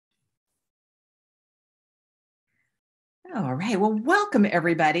All right. Well, welcome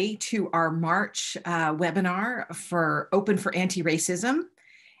everybody to our March webinar for Open for Anti-Racism.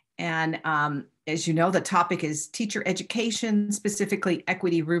 And as you know, the topic is teacher education, specifically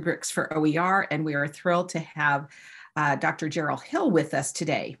equity rubrics for OER. And we are thrilled to have Dr. Gerald Hill with us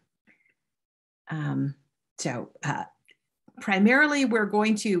today. Primarily, we're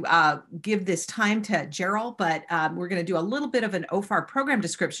going to give this time to Gerald, but we're going to do a little bit of an OFAR program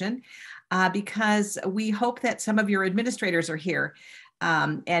description because we hope that some of your administrators are here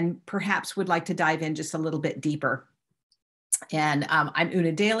and perhaps would like to dive in just a little bit deeper. And I'm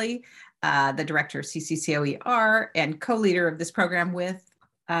Una Daly, the director of CCCOER and co-leader of this program with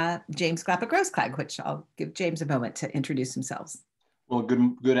James Glappa-Grossklag, which I'll give James a moment to introduce themselves. Well,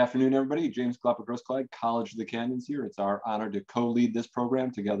 good afternoon, everybody. James Glappa-Grossklag, College of the Canyons here. It's our honor to co-lead this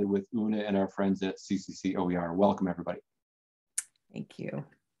program together with Una and our friends at CCCOER. Welcome, everybody. Thank you.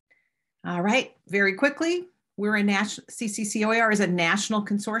 All right, very quickly, we're a national, CCCOER is a national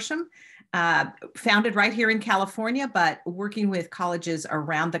consortium founded right here in California, but working with colleges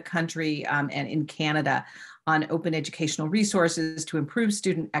around the country and in Canada on open educational resources to improve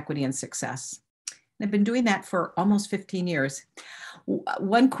student equity and success. I've been doing that for almost 15 years.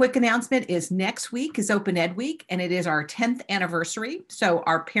 One quick announcement is next week is Open Ed Week, and it is our 10th anniversary. So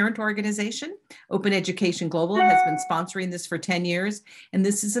our parent organization, Open Education Global, has been sponsoring this for 10 years. And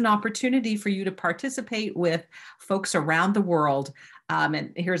this is an opportunity for you to participate with folks around the world.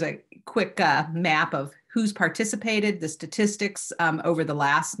 And here's a quick map of who's participated, the statistics over the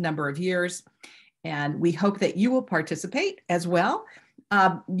last number of years. And we hope that you will participate as well.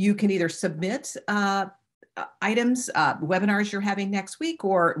 You can either submit items, webinars you're having next week,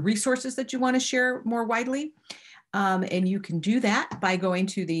 or resources that you want to share more widely. And you can do that by going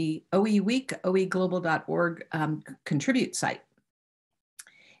to the OE Week, oeglobal.org contribute site.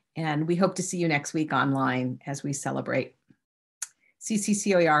 And we hope to see you next week online as we celebrate.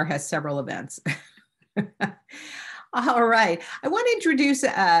 CCCOER has several events. All right. I want to introduce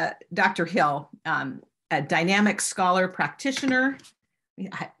Dr. Hill, a dynamic scholar practitioner.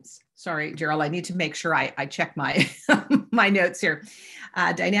 Sorry, Gerald, I need to make sure I check my, my notes here.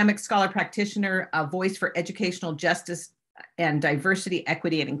 Dynamic scholar practitioner, a voice for educational justice and diversity,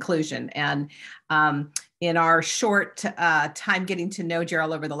 equity, and inclusion. And in our short time getting to know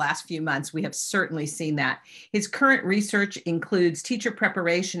Gerald over the last few months, we have certainly seen that. His current research includes teacher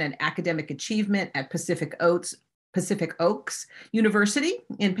preparation and academic achievement at Pacific Oaks University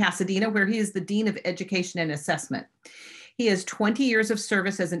in Pasadena, where he is the Dean of Education and Assessment. He has 20 years of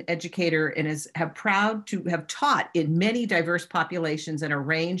service as an educator and is proud to have taught in many diverse populations in a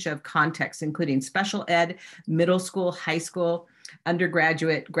range of contexts, including special ed, middle school, high school,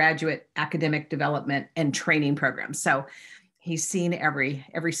 undergraduate, graduate, academic development, and training programs. So he's seen every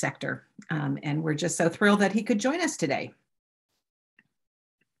sector, and we're just so thrilled that he could join us today.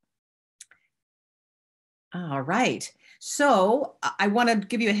 All right. So I want to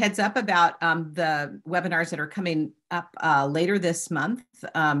give you a heads up about the webinars that are coming up later this month,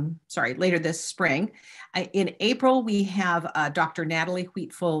 later this spring. In April, we have Dr. Natalie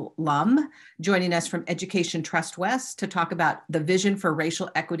Wheatfull-Lum joining us from Education Trust West to talk about the vision for racial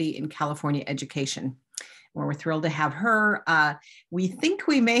equity in California education. Well, we're thrilled to have her. We think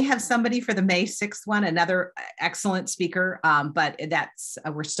we may have somebody for the May 6th one, another excellent speaker, but that's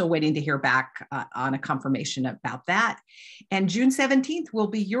we're still waiting to hear back on a confirmation about that. And June 17th will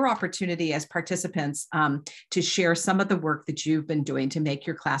be your opportunity as participants to share some of the work that you've been doing to make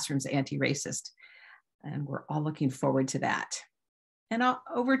your classrooms anti-racist. And we're all looking forward to that. And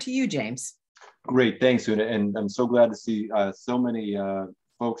over to you, James. Great, thanks, Una. And I'm so glad to see so many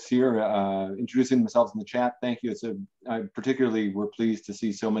folks here introducing themselves in the chat. Thank you. Particularly, we're pleased to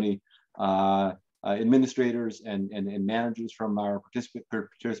see so many administrators and managers from our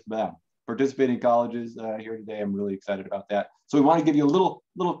participating colleges here today. I'm really excited about that. So we want to give you a little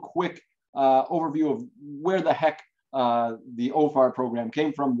quick overview of where the heck the OFAR program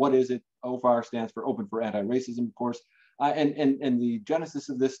came from. What is it? OFAR stands for Open for Anti-Racism, of course. And the genesis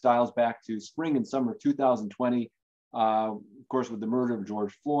of this dials back to spring and summer 2020. Of course, with the murder of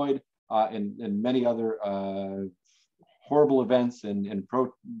George Floyd and many other horrible events and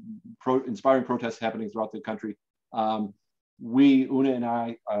inspiring protests happening throughout the country, Una and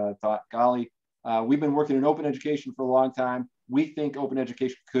I thought, golly, we've been working in open education for a long time. We think open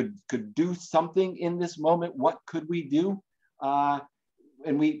education could do something in this moment. What could we do?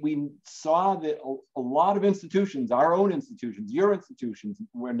 And we saw that a lot of institutions, our own institutions, your institutions,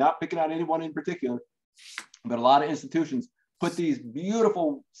 we're not picking on anyone in particular, but a lot of institutions put these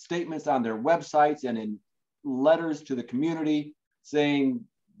beautiful statements on their websites and in letters to the community saying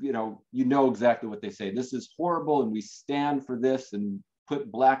you know exactly what they say. This is horrible, and we stand for this, and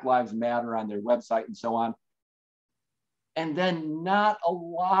put Black Lives Matter on their website and so on. And then not a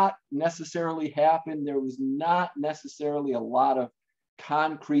lot necessarily happened. There was not necessarily a lot of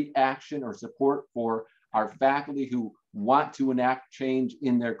concrete action or support for our faculty who want to enact change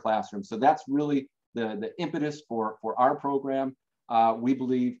in their classroom. So that's really the impetus for our program. We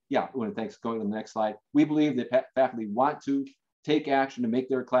believe, thanks, going to the next slide. We believe that faculty want to take action to make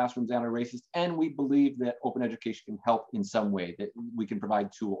their classrooms anti-racist, and we believe that open education can help in some way, that we can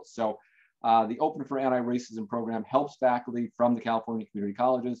provide tools. So the Open for Anti-Racism program helps faculty from the California community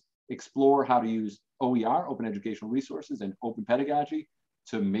colleges explore how to use OER, open educational resources, and open pedagogy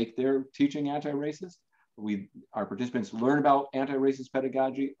to make their teaching anti-racist. Our participants learn about anti-racist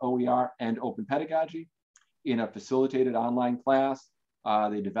pedagogy, OER, and open pedagogy in a facilitated online class.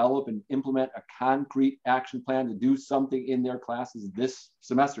 They develop and implement a concrete action plan to do something in their classes this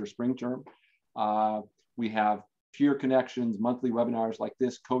semester, spring term. We have peer connections, monthly webinars like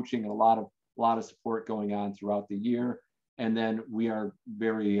this, coaching, and a lot of support going on throughout the year. And then we are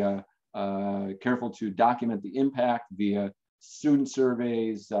very careful to document the impact via student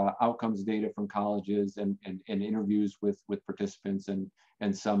surveys, outcomes data from colleges, and interviews with participants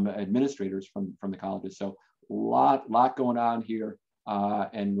and some administrators from the colleges. So a lot going on here,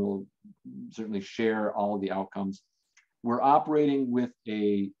 and we'll certainly share all of the outcomes. We're operating with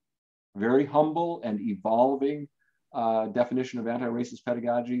a very humble and evolving definition of anti-racist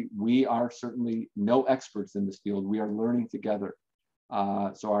pedagogy. We are certainly no experts in this field. We are learning together.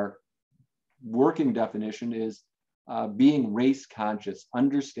 So our working definition is being race conscious,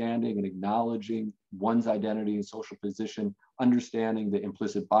 understanding and acknowledging one's identity and social position, understanding that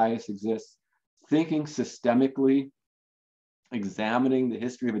implicit bias exists, thinking systemically, examining the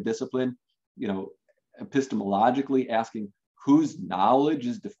history of a discipline, epistemologically asking whose knowledge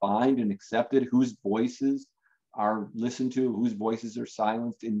is defined and accepted, whose voices are listened to, whose voices are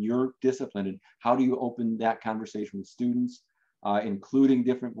silenced in your discipline, and how do you open that conversation with students, including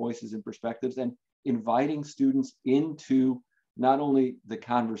different voices and perspectives, and inviting students into not only the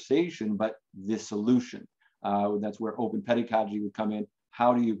conversation, but the solution. That's where open pedagogy would come in.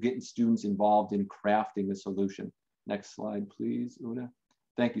 How do you get students involved in crafting a solution? Next slide, please, Una.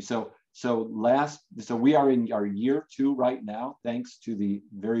 Thank you. So we are in our year 2 right now, thanks to the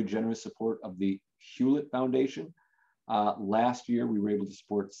very generous support of the Hewlett Foundation. Last year, we were able to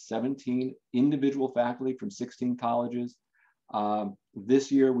support 17 individual faculty from 16 colleges.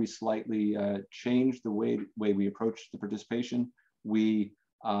 This year, we slightly changed the way we approached the participation. We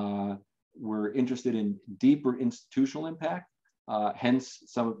were interested in deeper institutional impact. Hence,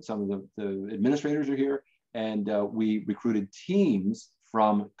 some of the administrators are here, and we recruited teams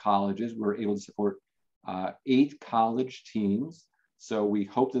from colleges. We were able to support 8 college teams. So we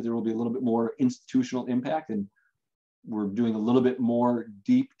hope that there will be a little bit more institutional impact, and we're doing a little bit more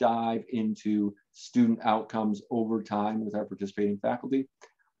deep dive into student outcomes over time with our participating faculty.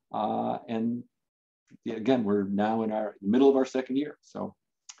 And again, we're now in the middle of our 2nd year. So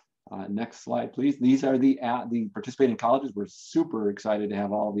next slide, please. These are the participating colleges. We're super excited to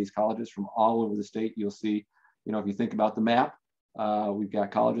have all of these colleges from all over the state. You'll see, if you think about the map, we've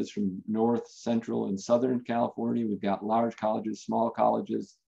got colleges from North, Central, and Southern California. We've got large colleges, small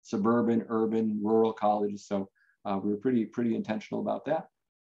colleges, suburban, urban, rural colleges. So we were pretty intentional about that.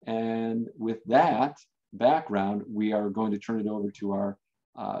 And with that background, we are going to turn it over to our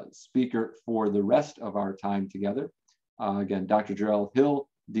speaker for the rest of our time together. Again, Dr. Jarrell Hill,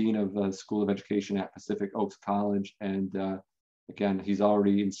 Dean of the School of Education at Pacific Oaks College. And again, he's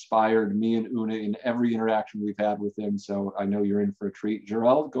already inspired me and Una in every interaction we've had with him. So I know you're in for a treat.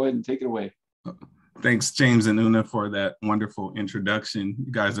 Jarrell, go ahead and take it away. Thanks, James and Una, for that wonderful introduction.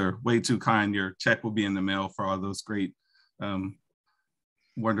 You guys are way too kind. Your check will be in the mail for all those great,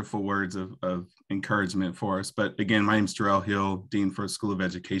 wonderful words of encouragement for us. But again, my name is Jarrell Hill, Dean for School of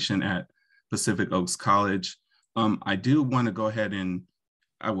Education at Pacific Oaks College. I do want to go ahead and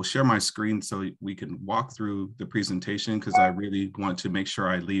I will share my screen so we can walk through the presentation, because I really want to make sure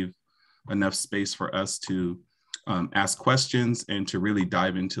I leave enough space for us to ask questions and to really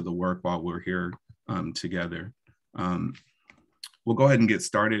dive into the work while we're here together. We'll go ahead and get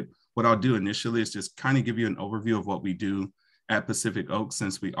started. What I'll do initially is just kind of give you an overview of what we do at Pacific Oaks,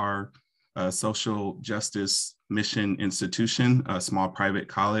 since we are a social justice mission institution, a small private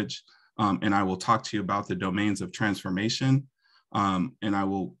college. And I will talk to you about the domains of transformation. And I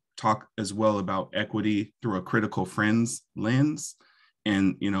will talk as well about equity through a critical friends lens.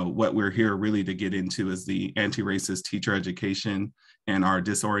 And what we're here really to get into is the anti-racist teacher education and our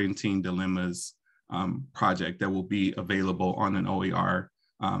disorienting dilemmas project that will be available on an OER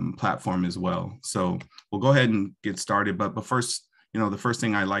platform as well. So we'll go ahead and get started. But first, the first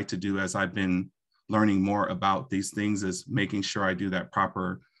thing I like to do as I've been learning more about these things is making sure I do that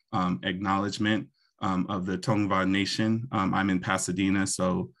proper acknowledgement of the Tongva Nation. I'm in Pasadena,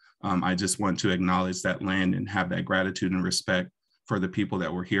 so I just want to acknowledge that land and have that gratitude and respect for the people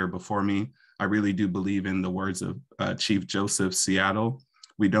that were here before me. I really do believe in the words of Chief Joseph Seattle.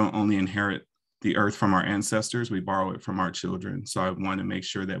 We don't only inherit the earth from our ancestors, we borrow it from our children. So I want to make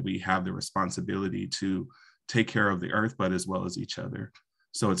sure that we have the responsibility to take care of the earth, but as well as each other.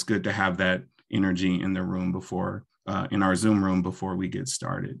 So it's good to have that energy in the room before, in our Zoom room before we get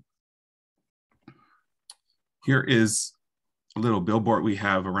started. Here is a little billboard we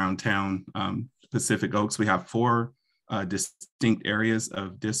have around town, Pacific Oaks. We have 4 distinct areas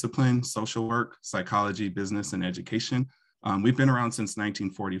of discipline: social work, psychology, business, and education. We've been around since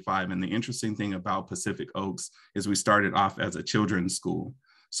 1945. And the interesting thing about Pacific Oaks is we started off as a children's school.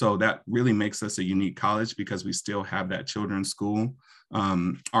 So that really makes us a unique college because we still have that children's school.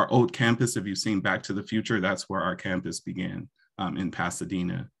 Our old campus, if you've seen Back to the Future, that's where our campus began, in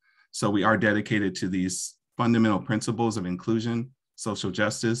Pasadena. So we are dedicated to these fundamental principles of inclusion, social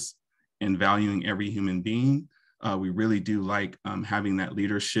justice, and valuing every human being. We really do like having that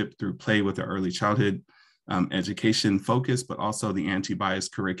leadership through play with the early childhood education focus, but also the anti-bias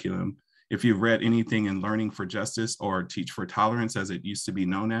curriculum. If you've read anything in Learning for Justice or Teach for Tolerance, as it used to be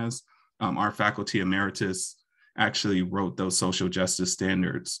known as, our faculty emeritus actually wrote those social justice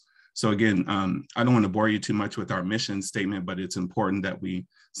standards. So again, I don't want to bore you too much with our mission statement, but it's important that we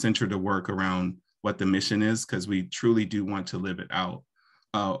center the work around what the mission is, because we truly do want to live it out.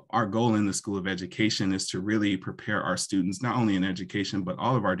 Our goal in the School of Education is to really prepare our students, not only in education, but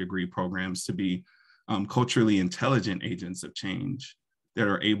all of our degree programs, to be culturally intelligent agents of change that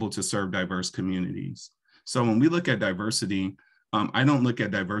are able to serve diverse communities. So when we look at diversity, I don't look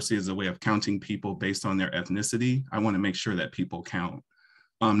at diversity as a way of counting people based on their ethnicity. I want to make sure that people count.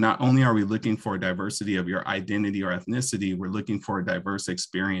 Not only are we looking for diversity of your identity or ethnicity, we're looking for diverse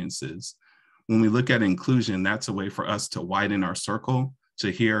experiences. When we look at inclusion, that's a way for us to widen our circle,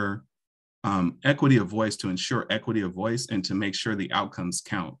 to hear equity of voice, to ensure equity of voice, and to make sure the outcomes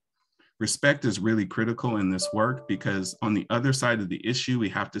count. Respect is really critical in this work because on the other side of the issue, we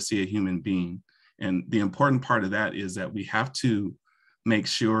have to see a human being. And the important part of that is that we have to make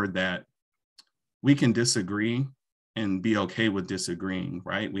sure that we can disagree and be okay with disagreeing,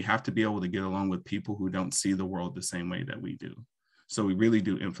 right? We have to be able to get along with people who don't see the world the same way that we do. So we really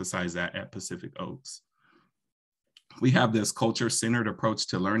do emphasize that at Pacific Oaks. We have this culture-centered approach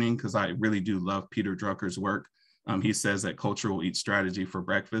to learning because I really do love Peter Drucker's work. He says that culture will eat strategy for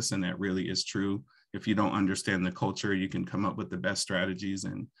breakfast, and that really is true. If you don't understand the culture, you can come up with the best strategies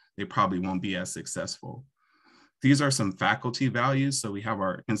and they probably won't be as successful. These are some faculty values. So we have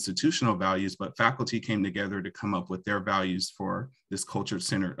our institutional values, but faculty came together to come up with their values for this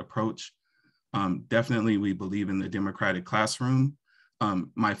culture-centered approach. Definitely, we believe in the democratic classroom.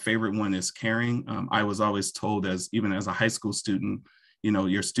 My favorite one is caring. I was always told, even as a high school student,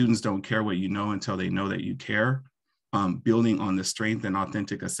 your students don't care what you know until they know that you care. Building on the strength and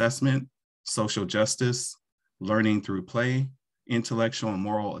authentic assessment, social justice, learning through play, intellectual and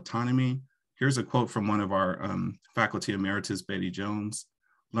moral autonomy. Here's a quote from one of our faculty emeritus, Betty Jones: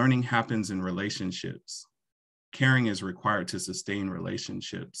 "Learning happens in relationships. Caring is required to sustain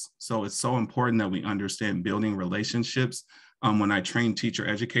relationships." So it's so important that we understand building relationships. When I train teacher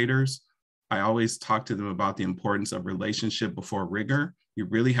educators, I always talk to them about the importance of relationship before rigor. You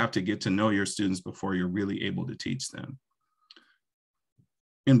really have to get to know your students before you're really able to teach them.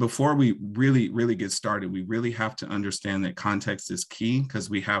 And before we really get started, we really have to understand that context is key because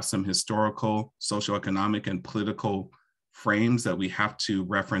we have some historical, socioeconomic, and political frames that we have to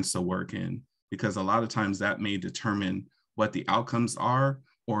reference the work in, because a lot of times that may determine what the outcomes are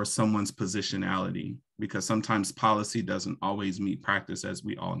or someone's positionality, because sometimes policy doesn't always meet practice, as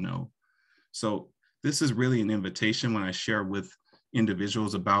we all know. So this is really an invitation when I share with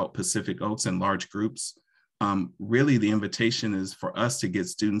individuals about Pacific Oaks and large groups. Really the invitation is for us to get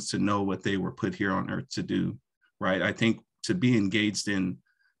students to know what they were put here on earth to do, right? I think to be engaged in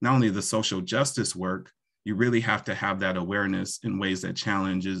not only the social justice work, you really have to have that awareness in ways that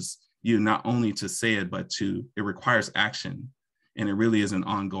challenges you not only to say it, but it requires action. And it really is an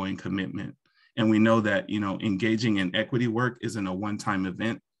ongoing commitment. And we know that, engaging in equity work isn't a one-time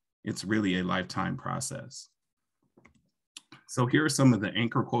event. It's really a lifetime process. So here are some of the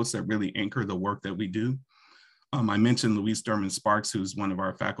anchor quotes that really anchor the work that we do. I mentioned Louise Derman Sparks, who's one of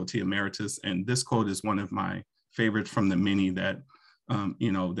our faculty emeritus, and this quote is one of my favorites from the many that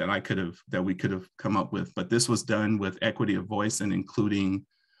that we could have come up with. But this was done with equity of voice and including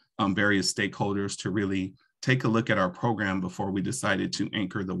various stakeholders to really take a look at our program before we decided to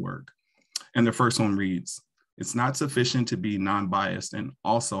anchor the work. And the first one reads, "It's not sufficient to be non-biased and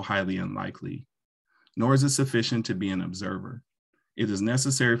also highly unlikely, nor is it sufficient to be an observer. It is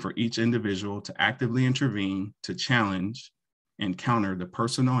necessary for each individual to actively intervene, to challenge and counter the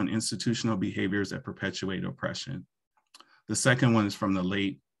personal and institutional behaviors that perpetuate oppression." The second one is from the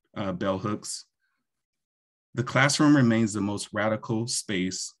late Bell Hooks. "The classroom remains the most radical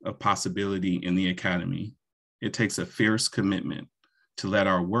space of possibility in the academy. It takes a fierce commitment to let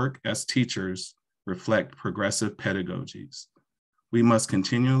our work as teachers reflect progressive pedagogies. We must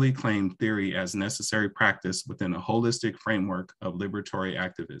continually claim theory as necessary practice within a holistic framework of liberatory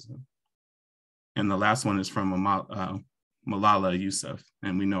activism." And the last one is from Malala Yousaf,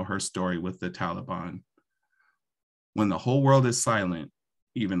 and we know her story with the Taliban. "When the whole world is silent,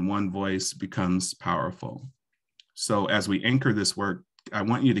 even one voice becomes powerful." So as we anchor this work, I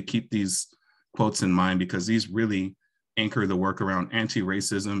want you to keep these quotes in mind because these really anchor the work around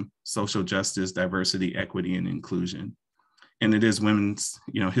anti-racism, social justice, diversity, equity, and inclusion. And it is Women's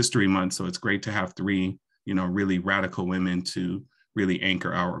History Month, so it's great to have three really radical women to really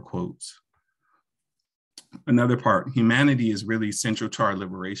anchor our quotes. Another part, humanity is really central to our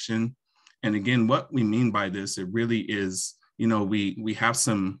liberation. And again, what we mean by this, it really is, we have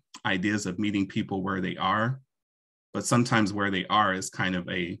some ideas of meeting people where they are, but sometimes where they are is kind of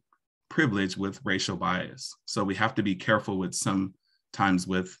a privilege with racial bias. So we have to be careful with sometimes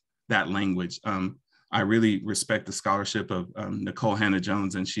with that language. I really respect the scholarship of Nicole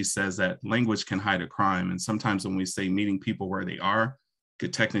Hannah-Jones, and she says that language can hide a crime. And sometimes when we say meeting people where they are,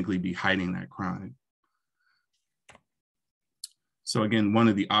 could technically be hiding that crime. So again, one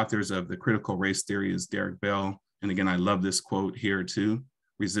of the authors of the critical race theory is Derek Bell. And again, I love this quote here too.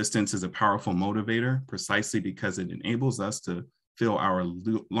 "Resistance is a powerful motivator precisely because it enables us to feel our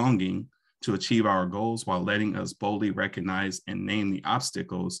longing to achieve our goals while letting us boldly recognize and name the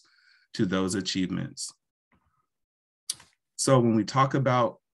obstacles to those achievements." So when we talk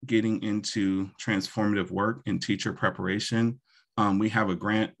about getting into transformative work in teacher preparation, we have a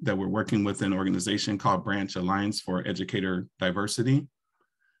grant that we're working with an organization called Branch Alliance for Educator Diversity.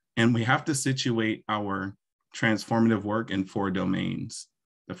 And we have to situate our transformative work in 4 domains.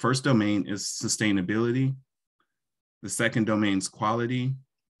 The first domain is sustainability. The second domain is quality,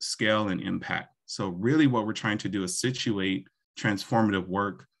 scale, and impact. So really what we're trying to do is situate transformative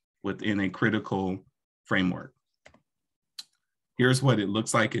work within a critical framework. Here's what it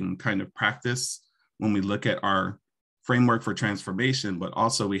looks like in kind of practice when we look at our framework for transformation, but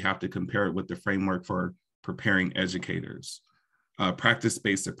also we have to compare it with the framework for preparing educators.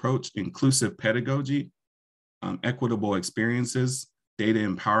 Practice-based approach, inclusive pedagogy, equitable experiences, data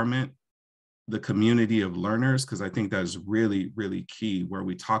empowerment, the community of learners, because I think that is really, really key where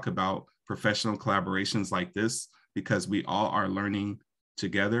we talk about professional collaborations like this, because we all are learning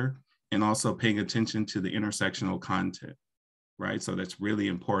together, and also paying attention to the intersectional content, right? So that's really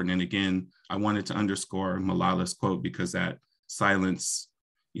important. And again, I wanted to underscore Malala's quote because that silence,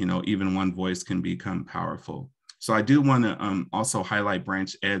 even one voice can become powerful. So I do want to also highlight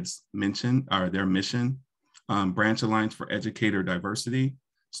Branch Ed's their mission. Branch Alliance for Educator Diversity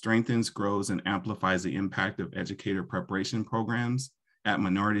strengthens, grows, and amplifies the impact of educator preparation programs at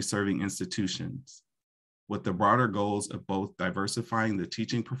minority-serving institutions, with the broader goals of both diversifying the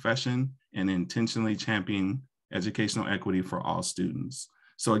teaching profession and intentionally championing educational equity for all students.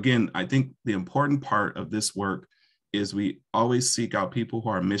 So again, I think the important part of this work is we always seek out people who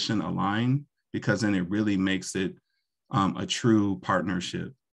are mission aligned, because then it really makes it a true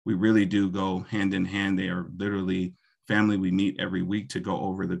partnership. We really do go hand in hand. They are literally family. We meet every week to go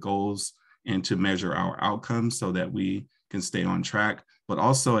over the goals and to measure our outcomes so that we can stay on track. But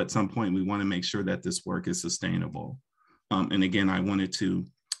also at some point, we want to make sure that this work is sustainable. And again, I wanted to,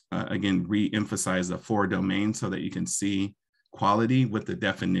 again, re-emphasize the 4 domains so that you can see quality with the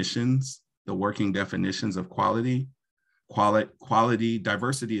definitions, the working definitions of quality. Quality,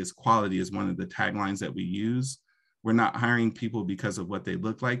 diversity is quality is one of the taglines that we use. We're not hiring people because of what they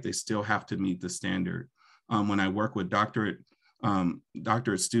look like. They still have to meet the standard. When I work with doctorate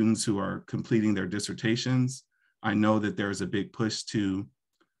students who are completing their dissertations, I know that there's a big push to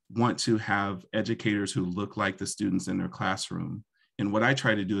want to have educators who look like the students in their classroom. And what I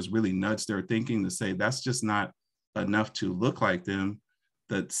try to do is really nudge their thinking to say, that's just not enough to look like them.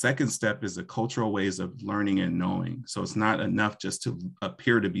 The second step is the cultural ways of learning and knowing. So it's not enough just to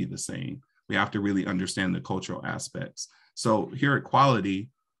appear to be the same. We have to really understand the cultural aspects. So here at Quality,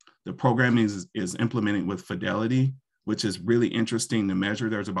 the programming is implemented with Fidelity, which is really interesting to measure.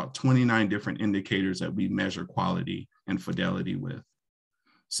 There's about 29 different indicators that we measure quality and fidelity with.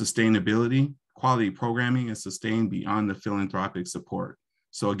 Sustainability, quality programming is sustained beyond the philanthropic support.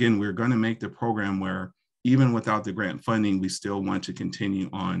 So again, we're going to make the program where even without the grant funding, we still want to continue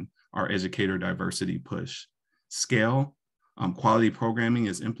on our educator diversity push. Scale, quality programming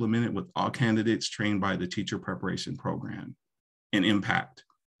is implemented with all candidates trained by the teacher preparation program. And impact,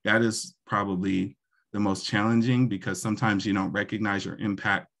 that is probably the most challenging because sometimes you don't recognize your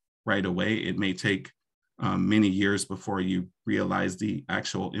impact right away. It may take many years before you realize the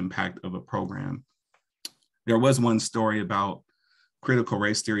actual impact of a program. There was one story about critical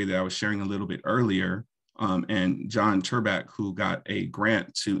race theory that I was sharing a little bit earlier, and John Turback, who got a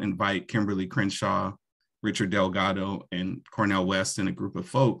grant to invite Kimberly Crenshaw, Richard Delgado, and Cornell West and a group of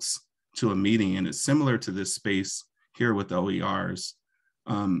folks to a meeting. And it's similar to this space here with the OERs.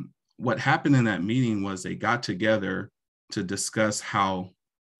 What happened in that meeting was they got together to discuss how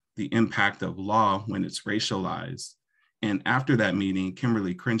the impact of law when it's racialized. And after that meeting,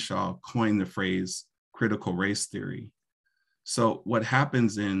 Kimberly Crenshaw coined the phrase critical race theory. So what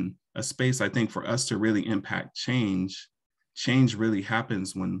happens in a space, I think, for us to really impact change, change really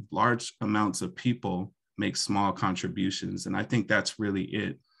happens when large amounts of people make small contributions. And I think that's really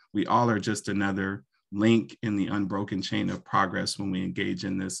it. We all are just another link in the unbroken chain of progress when we engage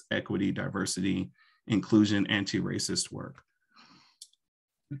in this equity, diversity, inclusion, anti-racist work.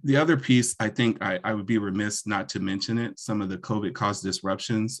 The other piece, I think I would be remiss not to mention it, some of the COVID-caused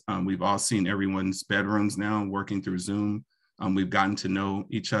disruptions. We've all seen everyone's bedrooms now working through Zoom. We've gotten to know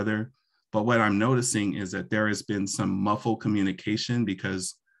each other. But what I'm noticing is that there has been some muffled communication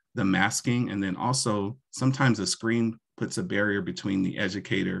because the masking, and then also sometimes a screen puts a barrier between the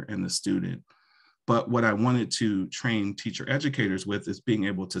educator and the student. But what I wanted to train teacher educators with is being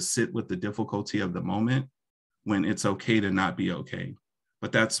able to sit with the difficulty of the moment when it's okay to not be okay.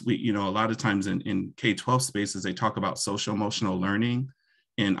 But that's, a lot of times in K-12 spaces, they talk about social emotional learning.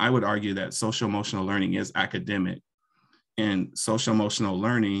 And I would argue that social emotional learning is academic. And social emotional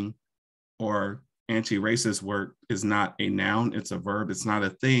learning or anti-racist work is not a noun, it's a verb. It's not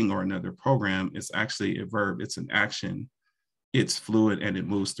a thing or another program. It's actually a verb, it's an action. It's fluid and it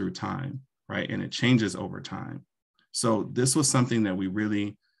moves through time, right? And it changes over time. So this was something that we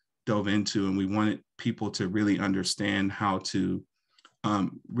really dove into, and we wanted people to really understand how to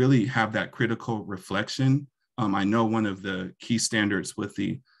really have that critical reflection. I know one of the key standards with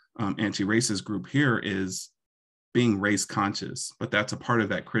the anti-racist group here is being race conscious, but that's a part of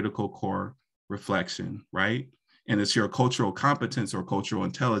that critical core reflection, right? And it's your cultural competence or cultural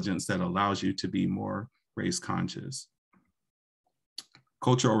intelligence that allows you to be more race conscious.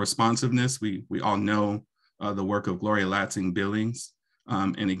 Cultural responsiveness, we all know the work of Gloria Latsing-Billings.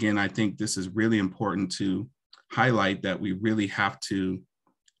 And again, I think this is really important to highlight that we really have to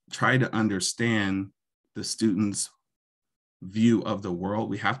try to understand the student's view of the world.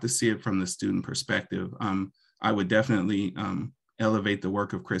 We have to see it from the student perspective. I would definitely elevate the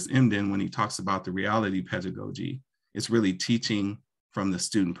work of Chris Emden when he talks about the reality pedagogy. It's really teaching from the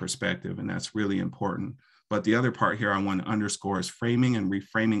student perspective, and that's really important. But the other part here I want to underscore is framing and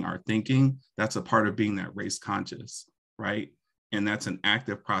reframing our thinking. That's a part of being that race conscious, right? And that's an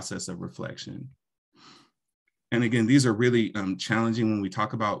active process of reflection. And again, these are really challenging when we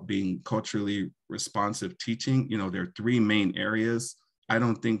talk about being culturally responsive teaching. There are three main areas. I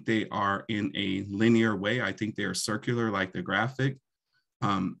don't think they are in a linear way. I think they are circular, like the graphic.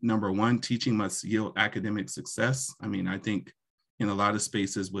 Number one, teaching must yield academic success. I think in a lot of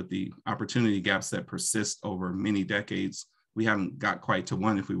spaces with the opportunity gaps that persist over many decades, we haven't got quite to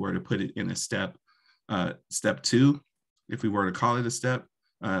one if we were to put it in a step. Step two, if we were to call it a step,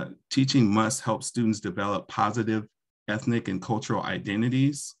 teaching must help students develop positive ethnic and cultural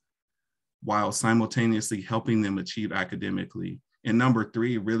identities while simultaneously helping them achieve academically. And number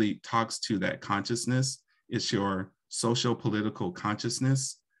three really talks to that consciousness. It's your social political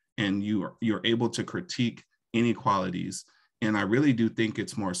consciousness, and you're able to critique inequalities. And I really do think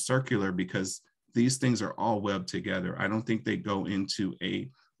it's more circular because these things are all webbed together. I don't think they go into a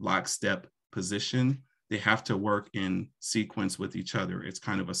lockstep position. They have to work in sequence with each other. It's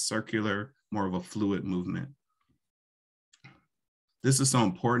kind of a circular, more of a fluid movement. This is so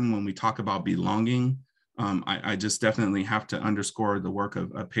important when we talk about belonging. I just definitely have to underscore the work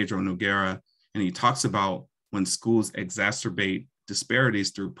of Pedro Noguera, and he talks about when schools exacerbate disparities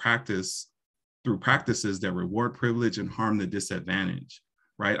through practices that reward privilege and harm the disadvantaged,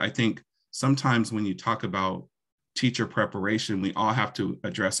 right? I think sometimes when you talk about teacher preparation, we all have to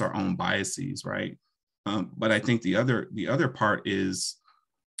address our own biases, right? But I think the other part is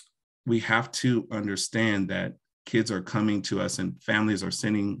we have to understand that kids are coming to us and families are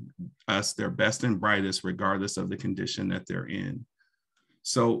sending us their best and brightest regardless of the condition that they're in.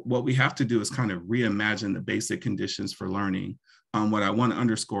 So what we have to do is kind of reimagine the basic conditions for learning. What I want to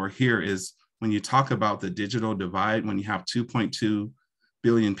underscore here is when you talk about the digital divide, when you have 2.2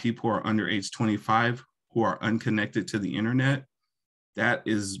 billion people who are under age 25 who are unconnected to the internet, that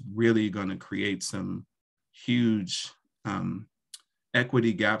is really going to create some huge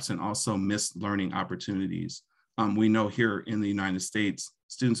equity gaps and also missed learning opportunities. We know here in the United States,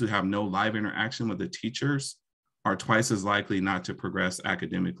 students who have no live interaction with the teachers are twice as likely not to progress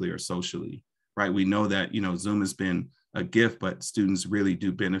academically or socially, right? We know that, Zoom has been a gift, but students really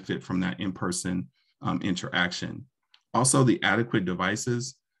do benefit from that in-person interaction. Also, the adequate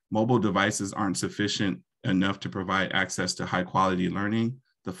devices, mobile devices aren't sufficient enough to provide access to high quality learning.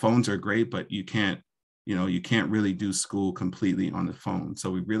 The phones are great, but you can't really do school completely on the phone. So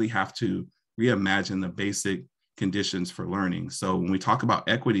we really have to reimagine the basic conditions for learning. So when we talk about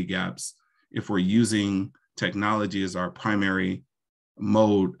equity gaps, if we're using technology as our primary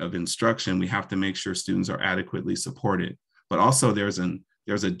mode of instruction, we have to make sure students are adequately supported. But also there's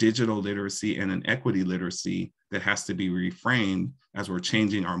a digital literacy and an equity literacy that has to be reframed as we're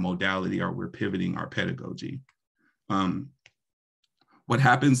changing our modality or we're pivoting our pedagogy. What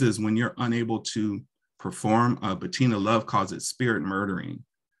happens is when you're unable to perform, Bettina Love calls it spirit murdering,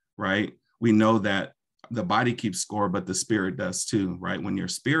 right? We know that the body keeps score, but the spirit does too, right? When your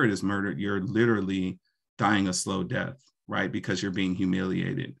spirit is murdered, you're literally dying a slow death, right? Because you're being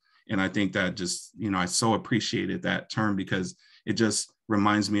humiliated. And I think that just, I so appreciated that term because it just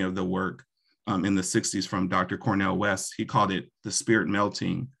reminds me of the work in the 60s from Dr. Cornel West. He called it the spirit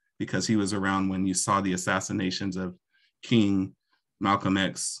melting because he was around when you saw the assassinations of King, Malcolm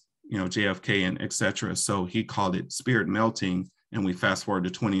X, JFK, and et cetera. So he called it spirit melting. And we fast forward to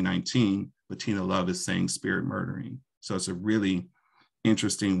 2019, Bettina Love is saying spirit murdering. So it's a really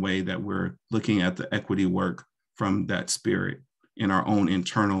interesting way that we're looking at the equity work from that spirit in our own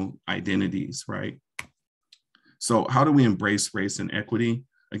internal identities, right? So how do we embrace race and equity?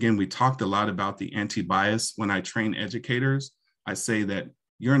 Again, we talked a lot about the anti-bias. When I train educators, I say that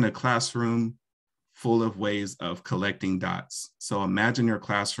you're in a classroom full of ways of collecting dots. So imagine your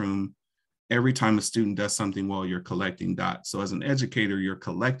classroom, every time a student does something well, you're collecting dots. So as an educator, you're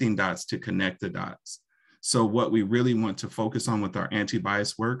collecting dots to connect the dots. So what we really want to focus on with our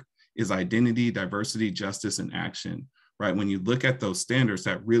anti-bias work is identity, diversity, justice, and action, right? When you look at those standards,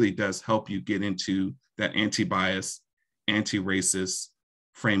 that really does help you get into that anti-bias, anti-racist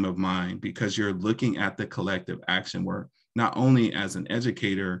frame of mind because you're looking at the collective action where not only as an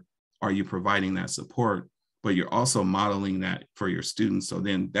educator are you providing that support, but you're also modeling that for your students. So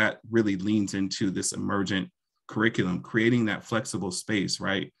then that really leans into this emergent curriculum, creating that flexible space,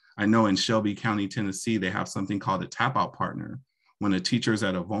 right? I know in Shelby County, Tennessee, they have something called a tap out partner. When a teacher's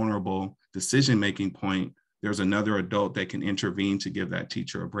at a vulnerable decision-making point, there's another adult that can intervene to give that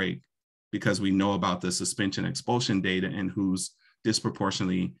teacher a break because we know about the suspension expulsion data and who's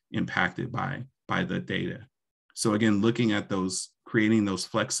disproportionately impacted by the data. So again, looking at those, creating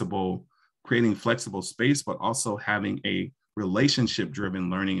flexible space, but also having a relationship-driven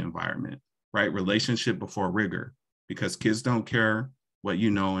learning environment, right? Relationship before rigor, because kids don't care what you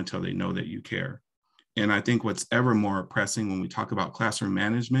know until they know that you care. And I think what's ever more pressing when we talk about classroom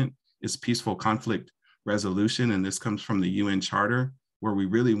management is peaceful conflict resolution. And this comes from the UN Charter, where we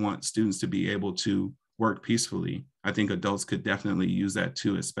really want students to be able to work peacefully. I think adults could definitely use that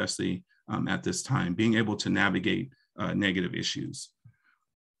too, especially at this time, being able to navigate negative issues.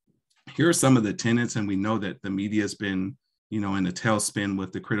 Here are some of the tenets, and we know that the media has been, in a tailspin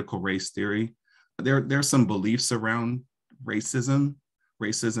with the critical race theory. There's some beliefs around racism.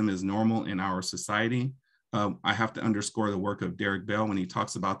 Racism is normal in our society. I have to underscore the work of Derek Bell when he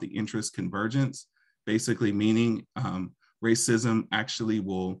talks about the interest convergence, basically meaning racism actually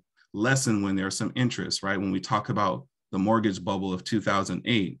will lessen when there's some interest, right? When we talk about the mortgage bubble of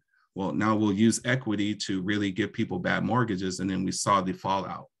 2008, well, now we'll use equity to really give people bad mortgages, and then we saw the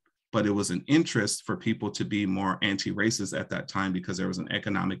fallout. But it was an interest for people to be more anti-racist at that time because there was an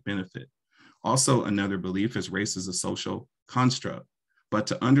economic benefit. Also, another belief is race is a social construct. But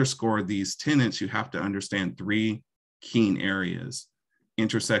to underscore these tenets, you have to understand three key areas.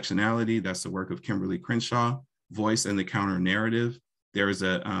 Intersectionality, that's the work of Kimberly Crenshaw. Voice and the counter narrative. There's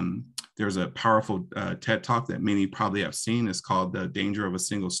a powerful TED Talk that many probably have seen. It's called The Danger of a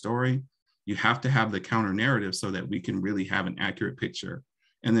Single Story. You have to have the counter narrative so that we can really have an accurate picture.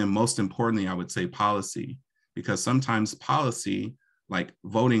 And then most importantly, I would say policy, because sometimes policy like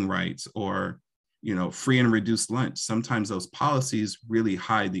voting rights or free and reduced lunch, sometimes those policies really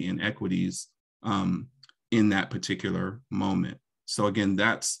hide the inequities in that particular moment. So again,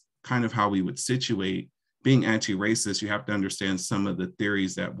 that's kind of how we would situate being anti-racist, you have to understand some of the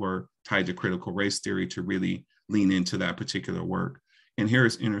theories that were tied to critical race theory to really lean into that particular work. And here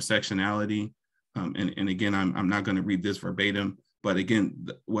is intersectionality. And again, I'm not going to read this verbatim, but again,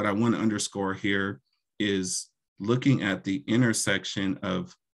 what I want to underscore here is looking at the intersection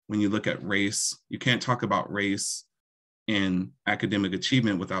of, when you look at race, you can't talk about race and academic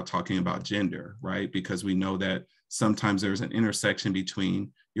achievement without talking about gender, right? Because we know that sometimes there's an intersection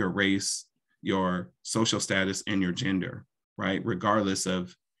between your race, your social status, and your gender, right? Regardless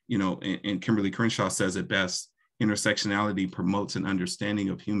of, and Kimberly Crenshaw says it best, intersectionality promotes an understanding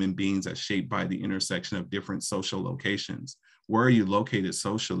of human beings as shaped by the intersection of different social locations. Where are you located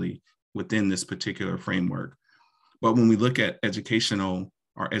socially within this particular framework? But when we look at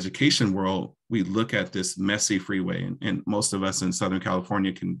our education world, we look at this messy freeway, and most of us in Southern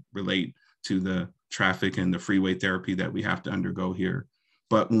California can relate to the traffic and the freeway therapy that we have to undergo here.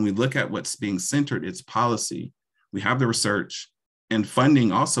 But when we look at what's being centered, it's policy. We have the research, and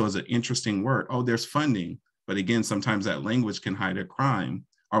funding also is an interesting word. Oh, there's funding. But again, sometimes that language can hide a crime.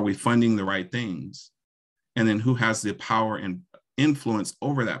 Are we funding the right things? And then who has the power and influence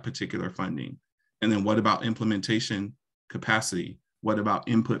over that particular funding? And then what about implementation capacity? What about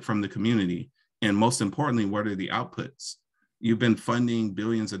input from the community? And most importantly, what are the outputs? You've been funding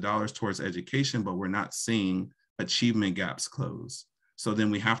billions of dollars towards education, but we're not seeing achievement gaps close. So then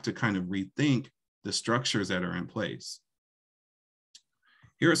we have to kind of rethink the structures that are in place.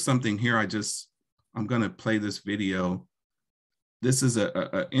 Here's something here. I'm going to play this video. This is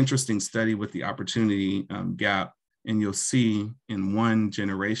an interesting study with the opportunity gap. And you'll see in one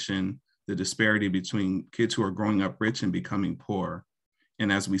generation, the disparity between kids who are growing up rich and becoming poor.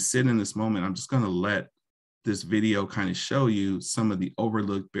 And as we sit in this moment, I'm just going to let this video kind of show you some of the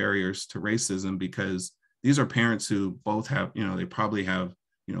overlooked barriers to racism, because these are parents who both have, they probably have,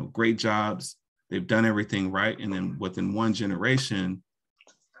 great jobs. They've done everything right. And then within one generation,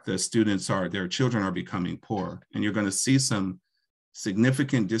 their children are becoming poor. And you're going to see some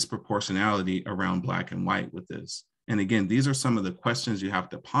significant disproportionality around Black and white with this. And again, these are some of the questions you have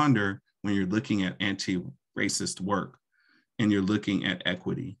to ponder when you're looking at anti-racist work and you're looking at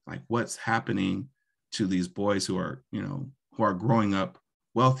equity, like what's happening to these boys who are growing up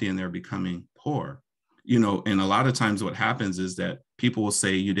wealthy and they're becoming poor. And a lot of times what happens is that people will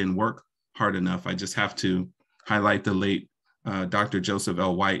say, you didn't work hard enough. I just have to highlight the late Dr. Joseph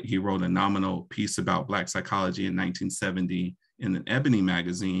L. White. He wrote a nominal piece about Black psychology in 1970 in an Ebony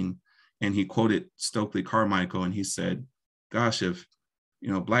magazine. And he quoted Stokely Carmichael, and he said, gosh, if,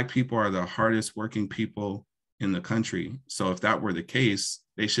 Black people are the hardest working people in the country. So if that were the case,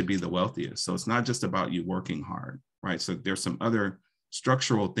 they should be the wealthiest. So it's not just about you working hard, right? So there's some other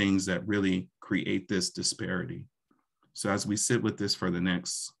structural things that really create this disparity. So as we sit with this for the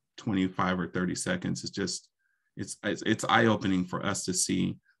next 25 or 30 seconds, it's eye-opening for us to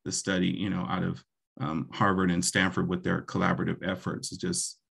see the study, out of Harvard and Stanford with their collaborative efforts. It's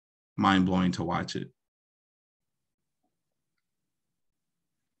just mind-blowing to watch it.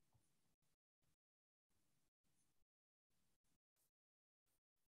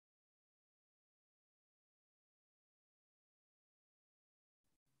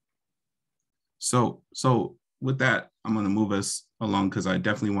 So with that, I'm going to move us along because I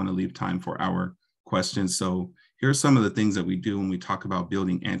definitely want to leave time for our questions. So here's some of the things that we do when we talk about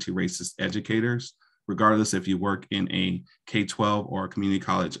building anti-racist educators, regardless if you work in a K-12 or a community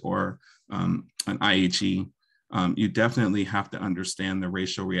college or an IHE. You definitely have to understand the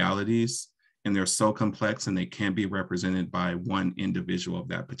racial realities, and they're so complex and they can't be represented by one individual of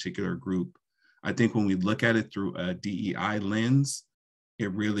that particular group. I think when we look at it through a DEI lens,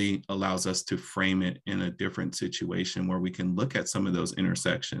 it really allows us to frame it in a different situation where we can look at some of those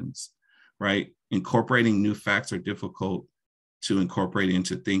intersections, right? Incorporating new facts are difficult to incorporate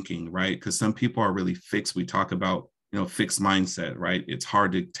into thinking, right? Because some people are really fixed. We talk about, fixed mindset, right? It's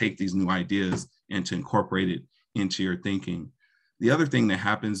hard to take these new ideas and to incorporate it into your thinking. The other thing that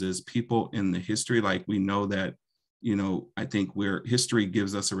happens is people in the history, like we know that, I think history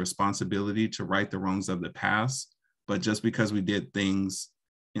gives us a responsibility to right the wrongs of the past. But just because we did things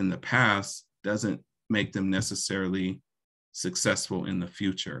in the past doesn't make them necessarily successful in the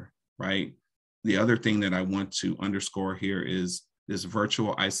future, right? The other thing that I want to underscore here is this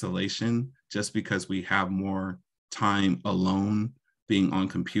virtual isolation. Just because we have more time alone, being on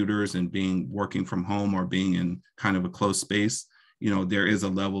computers and working from home or being in kind of a closed space, there is a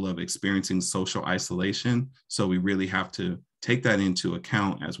level of experiencing social isolation. So we really have to take that into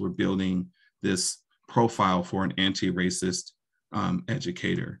account as we're building this profile for an anti-racist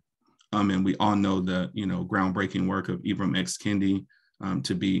educator. And we all know the groundbreaking work of Ibram X. Kendi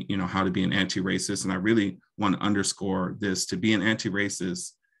to be, how to be an anti-racist. And I really want to underscore this: to be an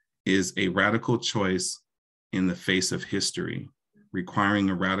anti-racist is a radical choice in the face of history, requiring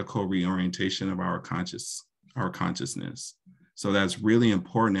a radical reorientation of our consciousness. So that's really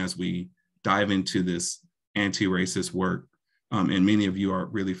important as we dive into this anti-racist work. And many of you are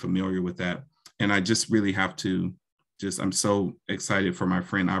really familiar with that. And I just really have to I'm so excited for my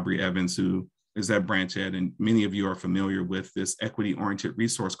friend Aubrey Evans, who is at Branch Ed, and many of you are familiar with this equity-oriented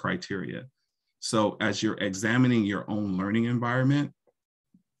resource criteria. So as you're examining your own learning environment,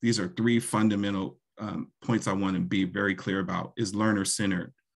 these are three fundamental points I want to be very clear about. Is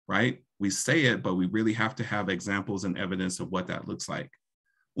learner-centered, right? We say it, but we really have to have examples and evidence of what that looks like.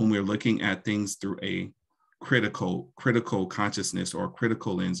 When we're looking at things through a critical consciousness or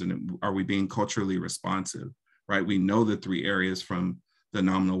critical lens, and are we being culturally responsive, right? We know the three areas from the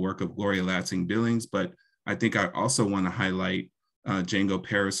nominal work of Gloria Lansing-Billings, but I think I also want to highlight Django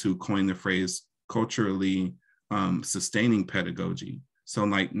Paris, who coined the phrase culturally sustaining pedagogy. So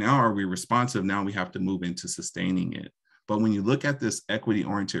like, now are we responsive? Now we have to move into sustaining it. But when you look at this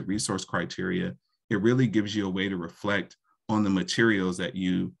equity-oriented resource criteria, it really gives you a way to reflect on the materials that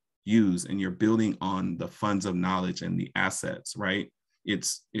you use, and you're building on the funds of knowledge and the assets, right?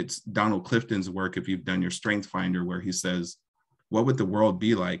 It's Donald Clifton's work, if you've done your Strength Finder, where he says, what would the world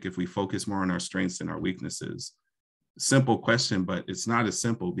be like if we focus more on our strengths and our weaknesses? Simple question, but it's not as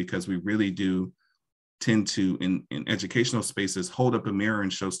simple, because we really do tend to, in educational spaces, hold up a mirror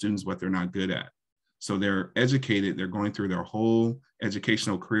and show students what they're not good at. So they're educated, they're going through their whole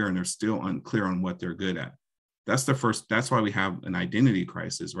educational career, and they're still unclear on what they're good at. That's why we have an identity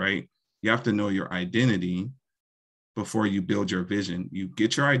crisis, right? You have to know your identity before you build your vision. You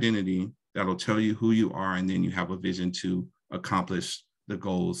get your identity, that'll tell you who you are, and then you have a vision to accomplish the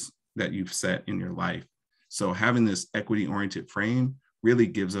goals that you've set in your life. So having this equity-oriented frame really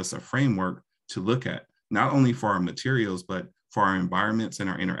gives us a framework to look at, not only for our materials, but for our environments and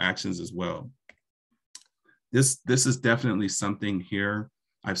our interactions as well. This is definitely something here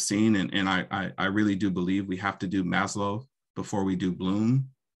I've seen, and I really do believe we have to do Maslow before we do Bloom,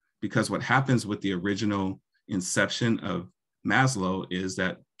 because what happens with the original inception of Maslow is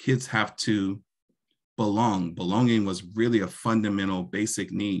that kids have to belong. Belonging was really a fundamental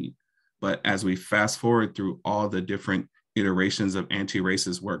basic need. But as we fast forward through all the different iterations of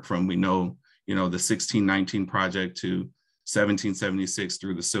anti-racist work, from the 1619 Project to 1776,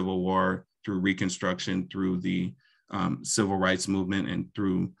 through the Civil War, through Reconstruction, through the Civil Rights Movement, and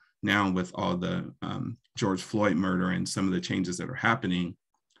through now with all the George Floyd murder and some of the changes that are happening,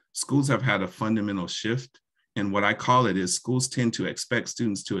 schools have had a fundamental shift. And what I call it is, schools tend to expect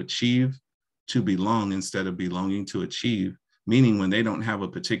students to achieve to belong instead of belonging to achieve, meaning when they don't have a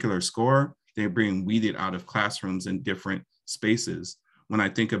particular score, they're being weeded out of classrooms in different spaces. When I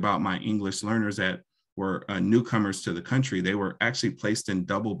think about my English learners that were newcomers to the country, they were actually placed in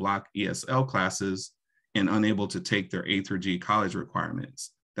double block ESL classes and unable to take their A through G college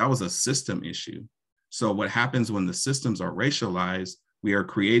requirements. That was a system issue. So what happens when the systems are racialized, we are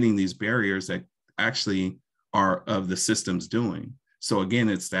creating these barriers that actually are of the system's doing. So again,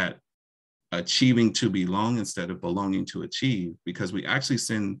 it's that achieving to belong instead of belonging to achieve, because we actually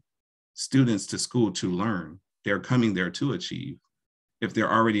send students to school to learn. They're coming there to achieve. If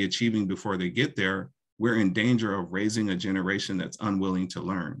they're already achieving before they get there, we're in danger of raising a generation that's unwilling to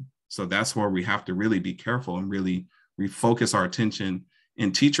learn. So that's where we have to really be careful and really refocus our attention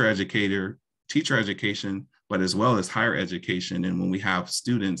in teacher education, but as well as higher education. And when we have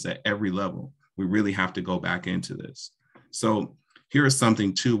students at every level, we really have to go back into this. So here is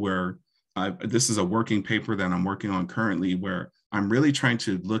something too, where this is a working paper that I'm working on currently, where I'm really trying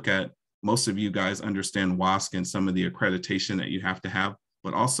to look at, most of you guys understand WASC and some of the accreditation that you have to have,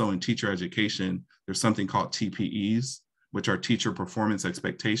 but also in teacher education, there's something called TPEs, which are teacher performance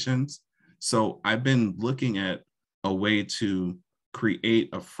expectations. So I've been looking at a way to create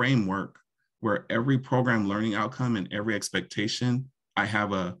a framework where every program learning outcome and every expectation, I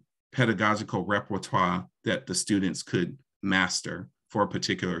have a pedagogical repertoire that the students could master for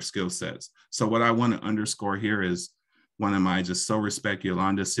particular skill sets. So what I want to underscore here is, one of my, just so respect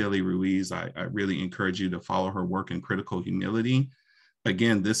Yolanda Silly Ruiz. I really encourage you to follow her work in critical humility.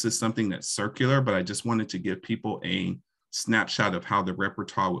 Again, this is something that's circular, but I just wanted to give people a snapshot of how the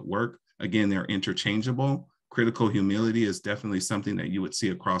repertoire would work. Again, they're interchangeable. Critical humility is definitely something that you would see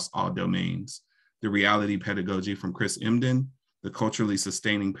across all domains. The reality pedagogy from Chris Emden, the culturally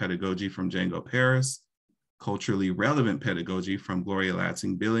sustaining pedagogy from Django Paris, culturally relevant pedagogy from Gloria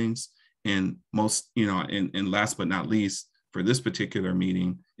Lansing-Billings, and and last but not least, for this particular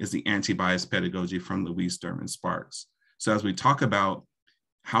meeting, is the anti-bias pedagogy from Louise Derman Sparks. So as we talk about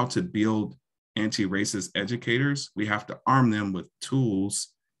how to build anti-racist educators, we have to arm them with tools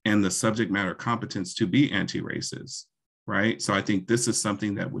and the subject matter competence to be anti-racist, right? So I think this is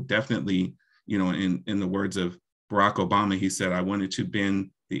something that would definitely, you know, in the words of Barack Obama, he said, I wanted to bend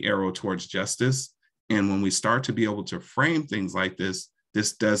the arrow towards justice. And when we start to be able to frame things like this,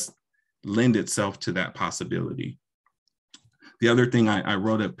 this does lend itself to that possibility. The other thing, I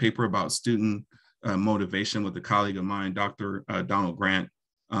wrote a paper about student motivation with a colleague of mine, Dr. Donald Grant.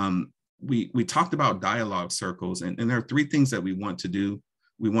 We talked about dialogue circles, and there are three things that we want to do.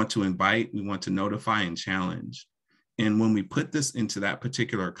 We want to invite, we want to notify, and challenge. And when we put this into that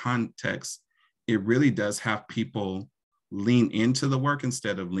particular context, it really does have people lean into the work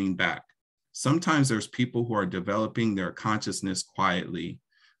instead of lean back. Sometimes there's people who are developing their consciousness quietly.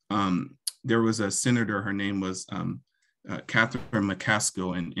 There was a senator, her name was Catherine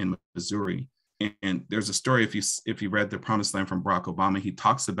McCaskill in Missouri. And there's a story, if you read The Promised Land from Barack Obama, he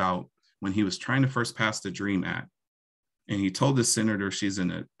talks about when he was trying to first pass the DREAM Act. And he told the senator, she's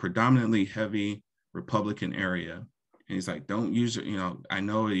in a predominantly heavy Republican area. And he's like, don't use it, you know, I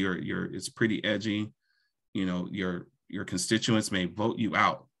know it's pretty edgy, you know, your constituents may vote you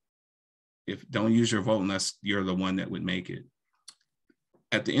out. Don't use your vote unless you're the one that would make it.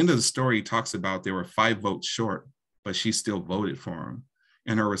 At the end of the story, he talks about there were 5 votes short, but she still voted for him.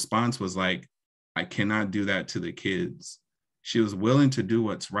 And her response was like, I cannot do that to the kids. She was willing to do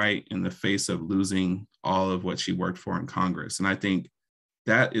what's right in the face of losing all of what she worked for in Congress. And I think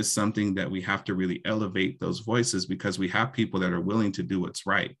that is something that we have to really elevate those voices, because we have people that are willing to do what's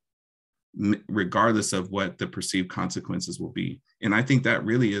right, regardless of what the perceived consequences will be. And I think that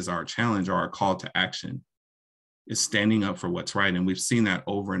really is our challenge, or our call to action, is standing up for what's right. And we've seen that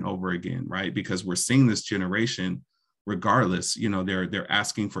over and over again, right? Because we're seeing this generation, regardless, you know, they're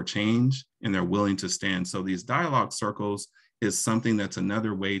asking for change and they're willing to stand. So these dialogue circles is something that's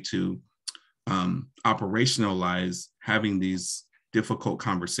another way to operationalize having these difficult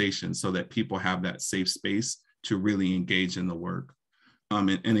conversations so that people have that safe space to really engage in the work.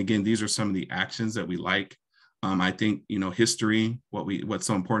 And again, these are some of the actions that we like. I think, you know, history, what's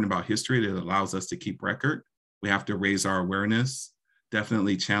so important about history, that it allows us to keep record. We have to raise our awareness,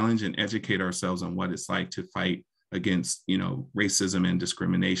 definitely challenge and educate ourselves on what it's like to fight against, you know, racism and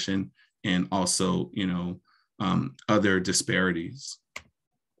discrimination, and also, you know, other disparities.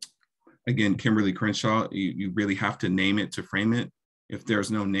 Again, Kimberly Crenshaw, you really have to name it to frame it. If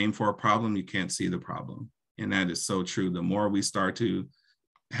there's no name for a problem, you can't see the problem. And that is so true. The more we start to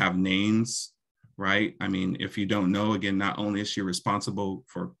have names, right? I mean, if you don't know, again, not only is she responsible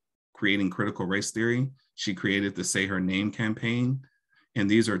for creating critical race theory, she created the Say Her Name campaign. And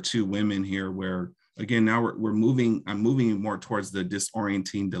these are 2 women here where, again, now I'm moving more towards the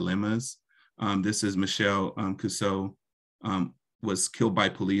disorienting dilemmas. This is Michelle Cusseau, was killed by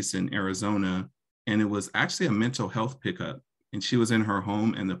police in Arizona. And it was actually a mental health pickup. And she was in her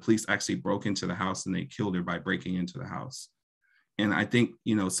home, and the police actually broke into the house and they killed her by breaking into the house. And I think,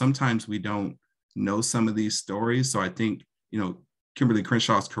 you know, sometimes we don't know some of these stories. So I think, you know, Kimberly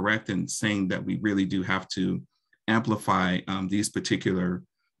Crenshaw is correct in saying that we really do have to amplify these particular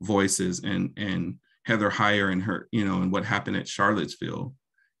voices, and Heather Heyer and her, you know, and what happened at Charlottesville.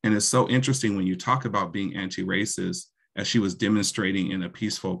 And it's so interesting when you talk about being anti-racist, as she was demonstrating in a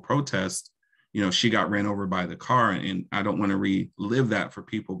peaceful protest, you know, she got ran over by the car. And I don't want to relive that for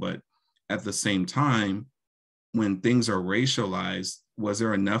people, but at the same time, when things are racialized, was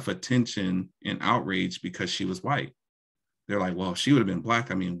there enough attention and outrage because she was white? They're like, well, if she would have been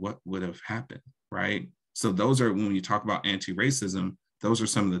Black, I mean, what would have happened, right? So those are, when you talk about anti-racism, those are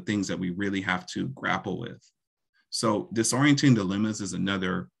some of the things that we really have to grapple with. So Disorienting Dilemmas is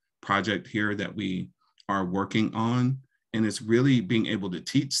another project here that we are working on. And it's really being able to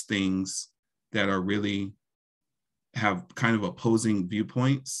teach things that are really have kind of opposing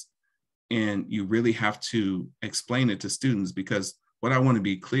viewpoints. And you really have to explain it to students, because what I want to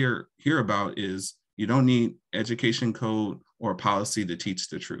be clear here about is you don't need education code or policy to teach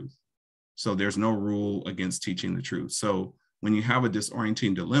the truth. So there's no rule against teaching the truth. So when you have a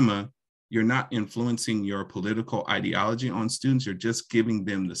disorienting dilemma, you're not influencing your political ideology on students. You're just giving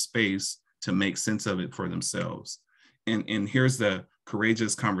them the space to make sense of it for themselves. And here's the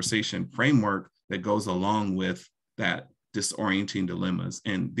courageous conversation framework that goes along with that disorienting dilemmas.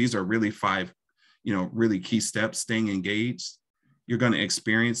 And these are really 5, you know, really key steps. Staying engaged. You're going to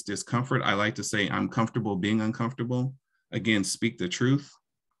experience discomfort. I like to say, I'm comfortable being uncomfortable. Again, speak the truth.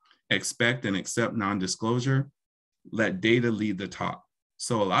 Expect and accept non-disclosure. Let data lead the talk.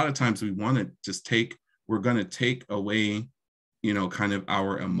 So a lot of times we want to just we're going to take away, you know, kind of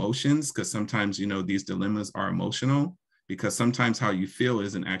our emotions, because sometimes, you know, these dilemmas are emotional. because sometimes how you feel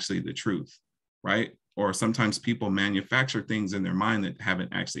isn't actually the truth, right? Or sometimes people manufacture things in their mind that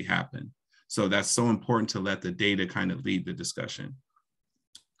haven't actually happened. So that's so important to let the data kind of lead the discussion.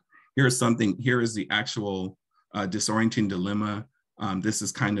 Here is the actual disorienting dilemma. This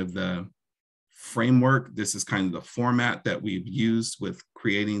is kind of the framework. This is kind of the format that we've used with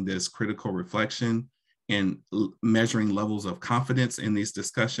creating this critical reflection and measuring levels of confidence in these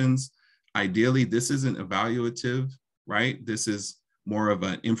discussions. Ideally, this isn't evaluative, right? This is more of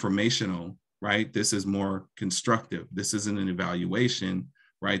an informational, right? This is more constructive. This isn't an evaluation,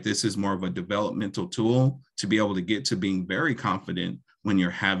 right? This is more of a developmental tool to be able to get to being very confident when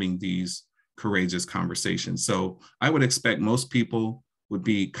you're having these courageous conversations. So I would expect most people would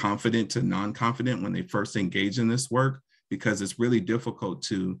be confident to non-confident when they first engage in this work, because it's really difficult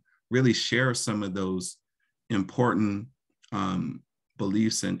to really share some of those important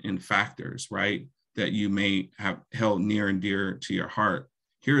beliefs and factors, right, that you may have held near and dear to your heart.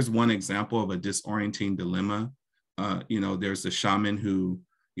 Here's one example of a disorienting dilemma. There's the shaman who,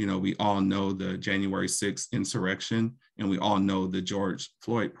 we all know the January 6th insurrection, and we all know the George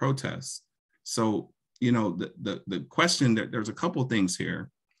Floyd protests. So, the question, that there's a couple things here.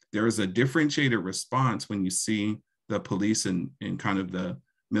 There is a differentiated response when you see the police and kind of the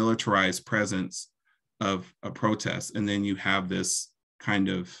militarized presence of a protest, and then you have this kind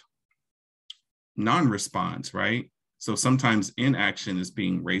of non-response, right? So sometimes inaction is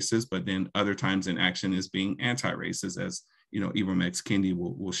being racist, but then other times inaction is being anti-racist, as Ibram X. Kendi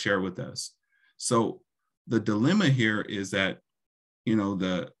will share with us. So the dilemma here is that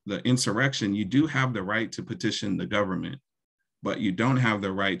the insurrection, you do have the right to petition the government, but you don't have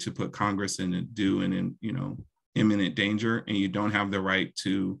the right to put Congress in imminent danger, and you don't have the right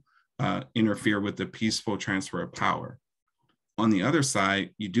to interfere with the peaceful transfer of power. On the other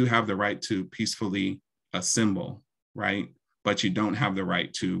side, you do have the right to peacefully assemble, right? But you don't have the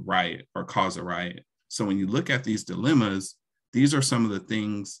right to riot or cause a riot. So when you look at these dilemmas, these are some of the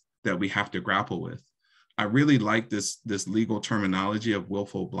things that we have to grapple with. I really like this legal terminology of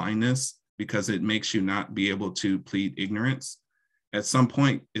willful blindness, because it makes you not be able to plead ignorance. At some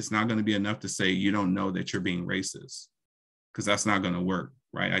point, it's not going to be enough to say you don't know that you're being racist, because that's not going to work,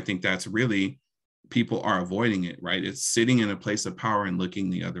 right? I think that's really, people are avoiding it, right? It's sitting in a place of power and looking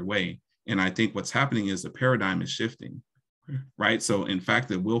the other way. And I think what's happening is the paradigm is shifting, right? So in fact,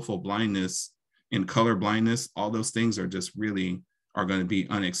 the willful blindness and color blindness, all those things are just really are going to be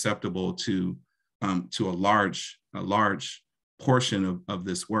unacceptable to a large portion of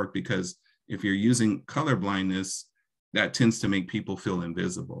this work, because if you're using color blindness, that tends to make people feel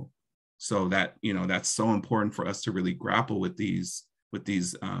invisible. So that, that's so important for us to really grapple with these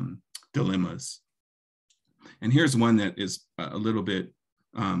dilemmas. And here's one that is a little bit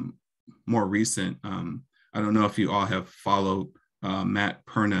more recent. I don't know if you all have followed Matt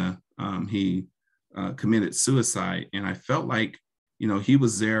Perna. He committed suicide, and I felt like, he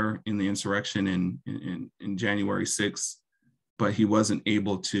was there in the insurrection in January 6th, but he wasn't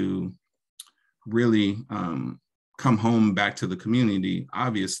able to really come home back to the community,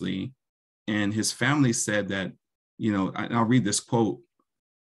 obviously. And his family said that, I'll read this quote: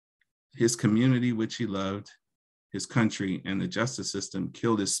 "His community, which he loved, his country, and the justice system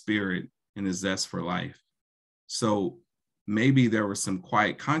killed his spirit and his zest for life." So maybe there was some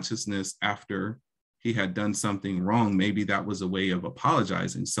quiet consciousness after he had done something wrong. Maybe that was a way of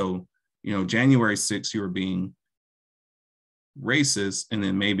apologizing. So, January 6th, you were being racist, and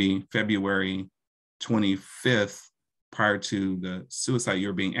then maybe February 25th, prior to the suicide,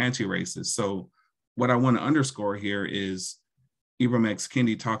 you're being anti-racist. So what I want to underscore here is Ibram X.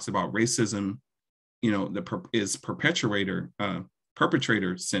 Kendi talks about racism, is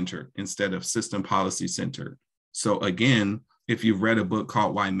perpetrator-centered instead of system policy-centered. So again, if you've read a book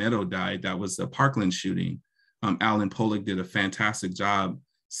called Why Meadow Died, that was the Parkland shooting, Alan Pollack did a fantastic job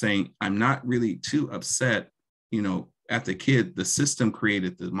saying, I'm not really too upset, at the kid. The system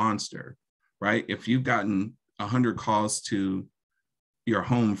created the monster, right? If you've gotten 100 calls to your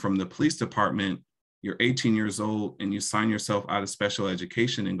home from the police department, you're 18 years old, and you sign yourself out of special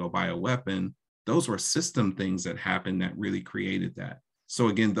education and go buy a weapon, those were system things that happened that really created that. So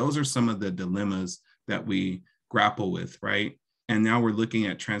again, those are some of the dilemmas that we grapple with, right? And now we're looking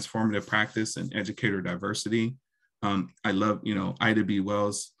at transformative practice and educator diversity. I love, Ida B.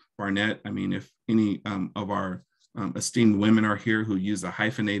 Wells Barnett. I mean, if any of our esteemed women are here who use a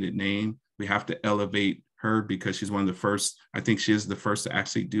hyphenated name, we have to elevate her, because she's one of the first, I think she is the first to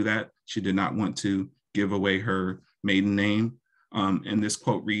actually do that. She did not want to give away her maiden name. And this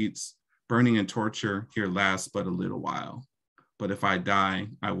quote reads, "Burning and torture here lasts but a little while. But if I die,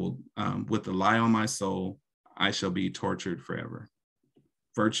 I will, with the lie on my soul, I shall be tortured forever.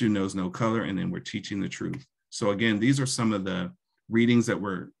 Virtue knows no color, and then we're teaching the truth. So again, these are some of the readings that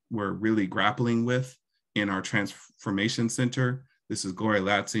we're really grappling with in our Transformation Center. This is Gloria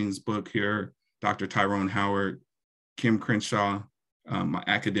Latsing's book here, Dr. Tyrone Howard, Kim Crenshaw, my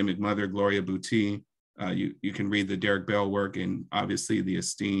academic mother, Gloria Boutte. You can read the Derek Bell work, and obviously the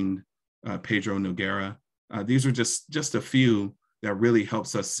esteemed Pedro Noguera. These are just a few that really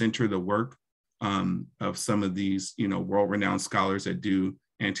helps us center the work of some of these, world-renowned scholars that do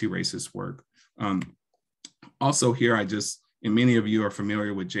anti-racist work. Also here, and many of you are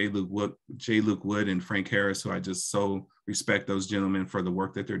familiar with J. Luke Wood and Frank Harris, who I just so respect those gentlemen for the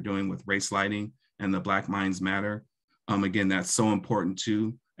work that they're doing with race lighting and the Black Minds Matter. Again, that's so important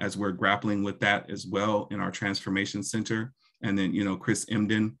too, as we're grappling with that as well in our Transformation Center. And then, Chris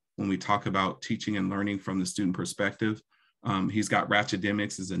Emden, when we talk about teaching and learning from the student perspective, he's got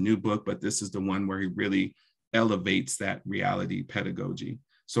Ratchetdemics is a new book, but this is the one where he really elevates that reality pedagogy.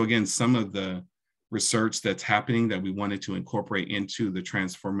 So again, some of the research that's happening that we wanted to incorporate into the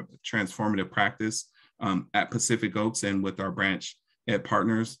transformative practice at Pacific Oaks and with our branch ed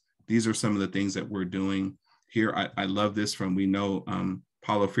partners, these are some of the things that we're doing here. I love this we know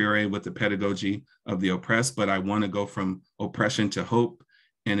Paulo Freire with the pedagogy of the oppressed, but I want to go from oppression to hope.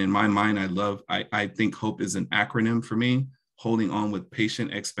 And in my mind, I think hope is an acronym for me, holding on with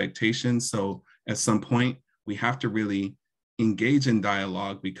patient expectations. So at some point, we have to really engage in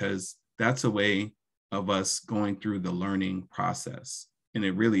dialogue, because that's a way of us going through the learning process. And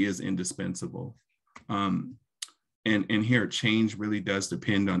it really is indispensable. And here, change really does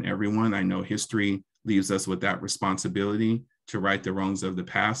depend on everyone. I know history leaves us with that responsibility to right the wrongs of the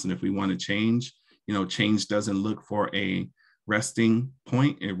past. And if we want to change, change doesn't look for a resting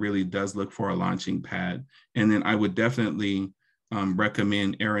point. It really does look for a launching pad. And then I would definitely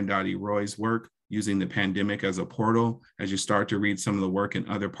recommend Arundhati Roy's work, using the pandemic as a portal, as you start to read some of the work in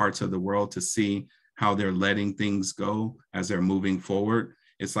other parts of the world to see how they're letting things go as they're moving forward.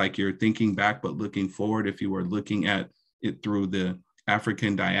 It's like you're thinking back, but looking forward. If you were looking at it through the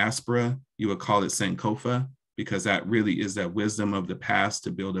African diaspora, you would call it Sankofa, because that really is that wisdom of the past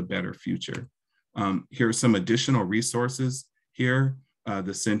to build a better future. Here are some additional resources here.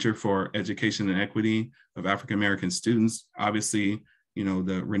 The Center for Education and Equity of African American Students, obviously,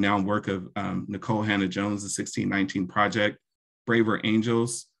 the renowned work of Nicole Hannah-Jones, the 1619 Project, Braver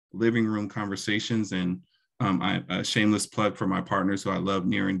Angels, Living Room Conversations, and a shameless plug for my partners who I love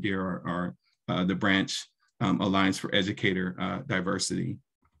near and dear are the Branch Alliance for Educator Diversity.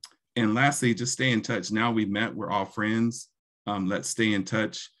 And lastly, just stay in touch. Now we've met, we're all friends. Let's stay in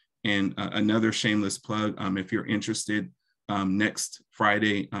touch. And another shameless plug, if you're interested, next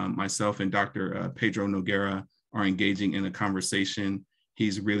Friday, myself and Dr. Pedro Noguera are engaging in a conversation.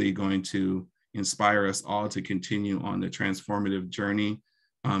 He's really going to inspire us all to continue on the transformative journey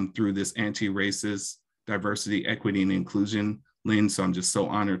through this anti-racist diversity, equity, and inclusion lens. So I'm just so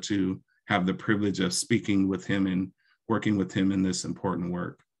honored to have the privilege of speaking with him and working with him in this important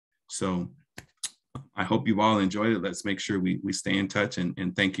work. So I hope you've all enjoyed it. Let's make sure we stay in touch,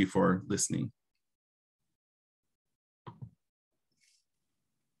 and thank you for listening.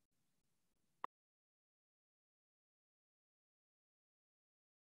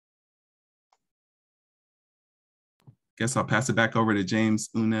 Guess I'll pass it back over to James,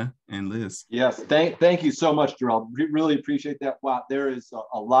 Una, and Liz. Yes, thank you so much, Gerald. Really appreciate that. Wow, there is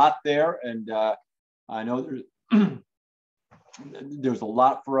a lot there, and I know there's a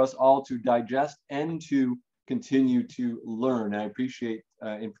lot for us all to digest and to continue to learn. I appreciate,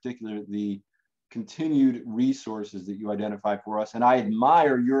 in particular, the continued resources that you identify for us, and I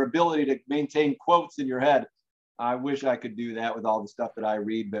admire your ability to maintain quotes in your head. I wish I could do that with all the stuff that I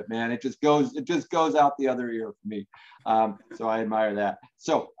read, but man, it just goes out the other ear for me. So I admire that.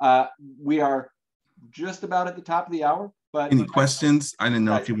 So we are just about at the top of the hour. But any questions? I didn't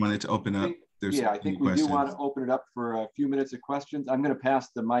know if you wanted to open up. I think we do want to open it up for a few minutes of questions. I'm going to pass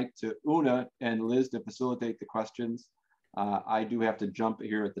the mic to Una and Liz to facilitate the questions. I do have to jump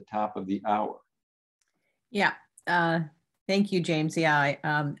here at the top of the hour. Yeah. Thank you, James.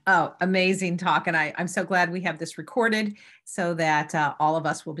 Yeah. Amazing talk. And I'm so glad we have this recorded so that all of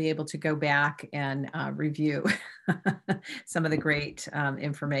us will be able to go back and review some of the great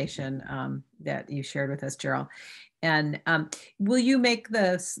information that you shared with us, Gerald. And will you make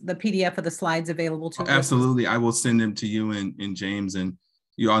the PDF of the slides available to us? Absolutely. I will send them to you and James. And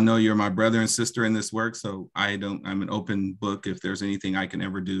you all know you're my brother and sister in this work. So I'm an open book. If there's anything I can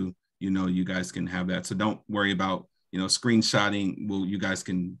ever do, you guys can have that. So don't worry about screenshotting. You guys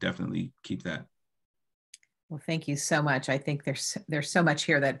can definitely keep that. Well, thank you so much. I think there's so much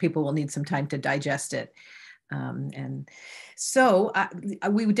here that people will need some time to digest it. And so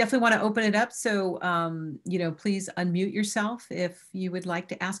we would definitely want to open it up. So, please unmute yourself if you would like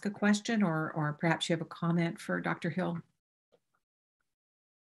to ask a question, or perhaps you have a comment for Dr. Hill.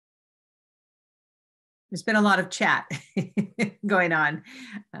 There's been a lot of chat going on.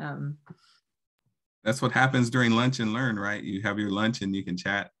 That's what happens during lunch and learn, right? You have your lunch and you can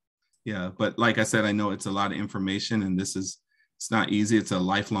chat. Yeah, but like I said, I know it's a lot of information, and it's not easy. It's a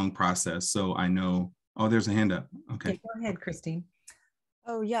lifelong process. So I know, oh, there's a hand up. Okay. Yeah, go ahead, Christine.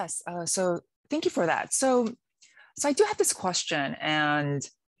 Oh, yes. So thank you for that. So I do have this question, and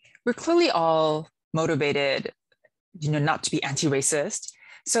we're clearly all motivated, not to be anti-racist.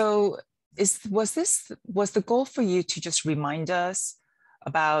 So was the goal for you to just remind us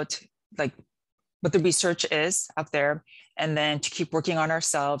about like what the research is out there, and then to keep working on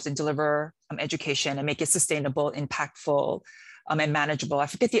ourselves and deliver education and make it sustainable, impactful, and manageable? I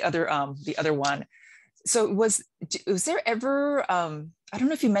forget the other one. So was there ever, I don't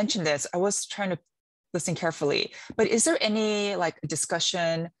know if you mentioned this, I was trying to listen carefully, but is there any like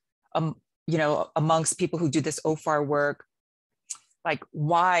discussion, amongst people who do this OFAR work, like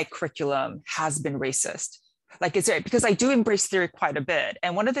why curriculum has been racist? Like, is there, because I do embrace theory quite a bit.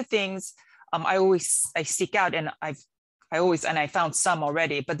 And one of the things I seek out, and I found some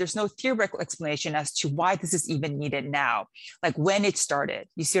already, but there's no theoretical explanation as to why this is even needed now, like when it started.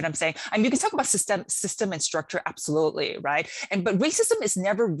 You see what I'm saying? I mean, you can talk about system and structure, absolutely, right? But racism is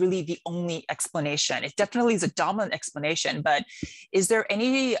never really the only explanation. It definitely is a dominant explanation, but is there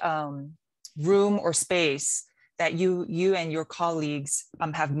any room or space that you and your colleagues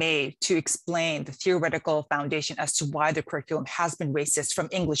have made to explain the theoretical foundation as to why the curriculum has been racist from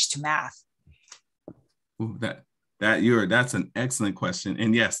English to math? Ooh, that's an excellent question.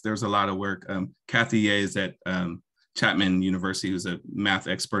 And yes, there's a lot of work. Kathy Ye is at Chapman University, who's a math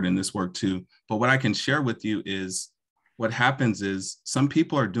expert in this work too. But what I can share with you is what happens is some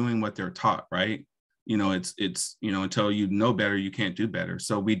people are doing what they're taught, right? It's until you know better, you can't do better.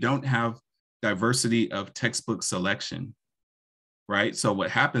 So we don't have diversity of textbook selection, right? So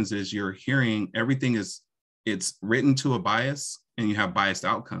what happens is you're hearing everything it's written to a bias, and you have biased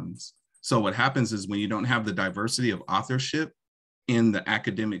outcomes. So what happens is when you don't have the diversity of authorship in the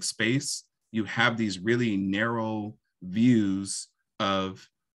academic space, you have these really narrow views of,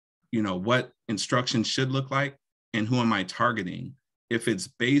 what instruction should look like and who am I targeting. If it's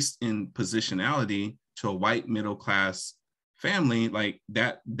based in positionality to a white middle class family, like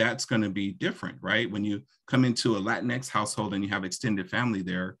that's going to be different, right? When you come into a Latinx household and you have extended family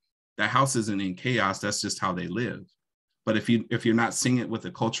there, that house isn't in chaos. That's just how they live. But if you're not seeing it with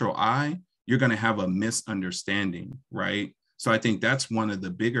a cultural eye, you're going to have a misunderstanding, right? So I think that's one of the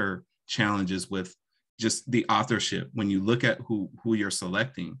bigger challenges with just the authorship when you look at who you're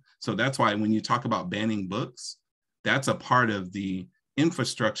selecting. So that's why when you talk about banning books, that's a part of the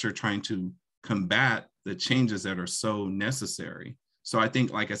infrastructure trying to combat the changes that are so necessary. So I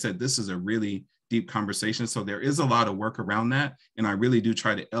think, like I said, this is a really deep conversation. So there is a lot of work around that. And I really do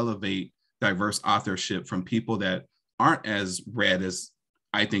try to elevate diverse authorship from people that aren't as read as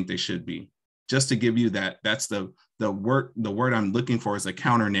I think they should be. Just to give you that's the word I'm looking for is a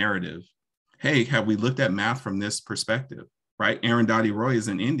counter narrative. Hey, have we looked at math from this perspective, right? Arundhati Roy is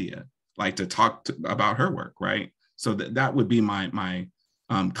in India, like to talk about her work, right? So that would be my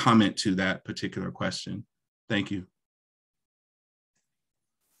comment to that particular question. Thank you.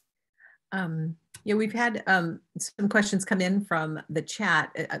 Yeah, we've had some questions come in from the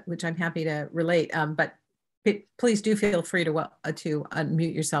chat, which I'm happy to relate, but please do feel free to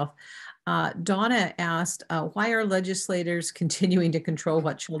unmute yourself. Donna asked, why are legislators continuing to control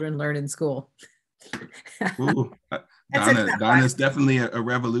what children learn in school? Ooh, Donna's definitely a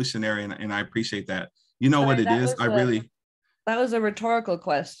revolutionary, and I appreciate that. You know what it is? That was a rhetorical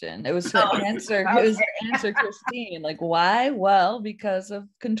question. It was to answer. It was to answer Christine. Like, why? Well, because of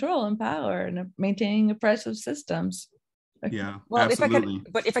control and power and maintaining oppressive systems. Yeah, well, absolutely.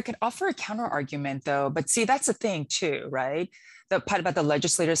 If I could offer a counter argument though, but see, that's the thing too, right? The part about the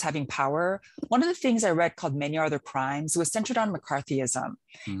legislators having power. One of the things I read called Many Other Crimes was centered on McCarthyism.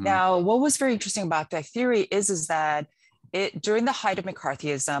 Mm-hmm. Now, what was very interesting about that theory is that during the height of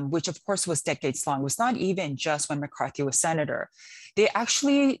McCarthyism, which of course was decades long, was not even just when McCarthy was senator. They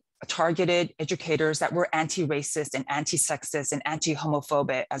actually targeted educators that were anti-racist and anti-sexist and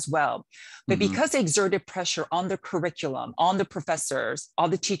anti-homophobic as well. But because they exerted pressure on the curriculum, on the professors, all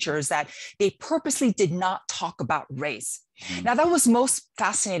the teachers, that they purposely did not talk about race. Now, that was most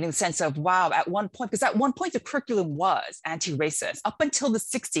fascinating in the sense of, wow, at one point, because at one point the curriculum was anti-racist up until the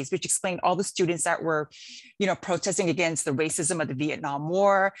 60s, which explained all the students that were, protesting against the racism of the Vietnam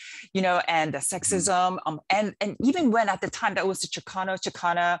War, and the sexism. And even when at the time that was the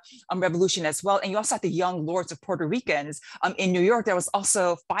Chicana revolution as well. And you also had the young lords of Puerto Ricans in New York that was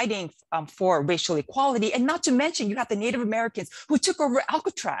also fighting for racial equality. And not to mention, you have the Native Americans who took over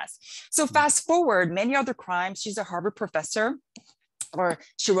Alcatraz. So fast forward, many other crimes. She's a Harvard professor, or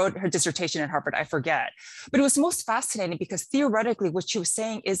she wrote her dissertation at Harvard, I forget. But it was most fascinating because theoretically what she was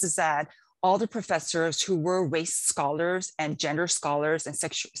saying is that all the professors who were race scholars and gender scholars and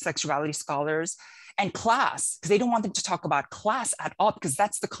sexuality scholars and class, because they don't want them to talk about class at all, because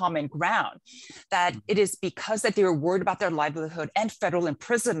that's the common ground, that it is because that they were worried about their livelihood and federal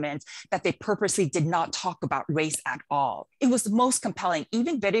imprisonment that they purposely did not talk about race at all. It was most compelling.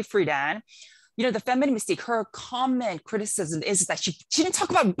 Even Betty Friedan, the feminine mystique, her common criticism is that she didn't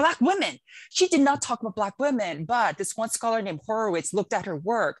talk about Black women. She did not talk about Black women, but this one scholar named Horowitz looked at her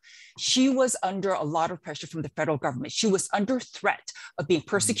work. She was under a lot of pressure from the federal government. She was under threat of being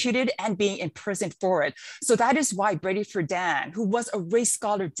persecuted and being imprisoned for it. So that is why Betty Friedan, who was a race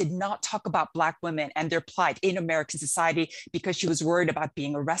scholar, did not talk about Black women and their plight in American society because she was worried about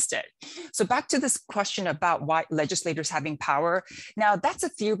being arrested. So back to this question about why legislators having power. Now, that's a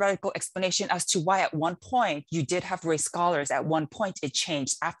theoretical explanation as to why at one point you did have race scholars. At one point it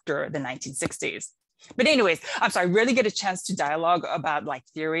changed after the 1960s. But anyways, I'm sorry, I really get a chance to dialogue about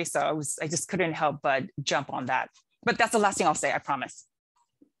theory. So I just couldn't help but jump on that. But that's the last thing I'll say, I promise.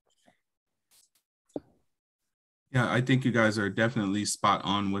 Yeah, I think you guys are definitely spot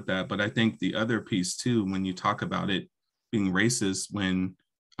on with that. But I think the other piece too, when you talk about it being racist, when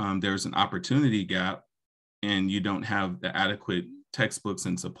there's an opportunity gap and you don't have the adequate textbooks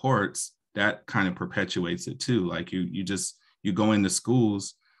and supports, that kind of perpetuates it too. Like you go into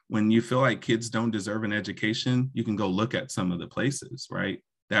schools, when you feel like kids don't deserve an education, you can go look at some of the places, right?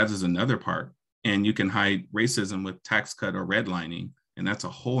 That is another part. And you can hide racism with tax cut or redlining. And that's a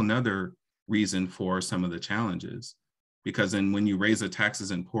whole nother reason for some of the challenges. Because then when you raise the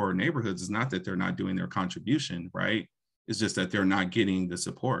taxes in poorer neighborhoods, it's not that they're not doing their contribution, right? It's just that they're not getting the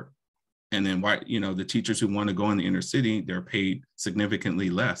support. And then why, the teachers who want to go in the inner city, they're paid significantly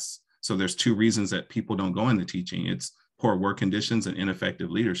less. So there's two reasons that people don't go into teaching. It's poor work conditions and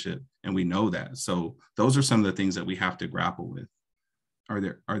ineffective leadership. And we know that. So those are some of the things that we have to grapple with. Are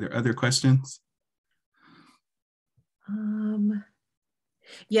there other questions?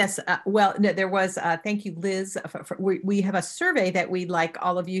 Yes, well, no, there was, thank you, Liz. We have a survey that we'd like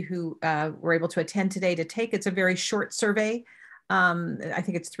all of you who were able to attend today to take. It's a very short survey. I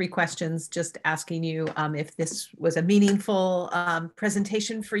think it's 3 questions, just asking you if this was a meaningful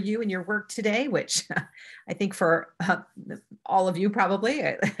presentation for you in your work today, which I think for all of you probably,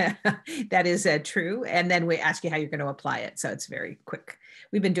 that is true. And then we ask you how you're going to apply it. So it's very quick.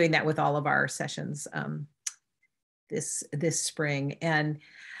 We've been doing that with all of our sessions this spring. And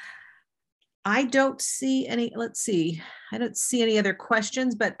I don't see any, I don't see any other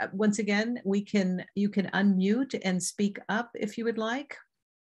questions, but once again, you can unmute and speak up if you would like.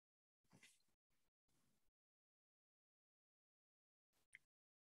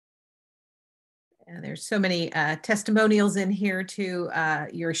 And there's so many testimonials in here too.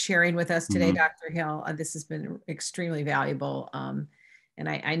 You're sharing with us today, Dr. Hill. This has been extremely valuable. And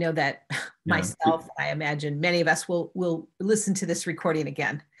I know that myself, I imagine many of us will listen to this recording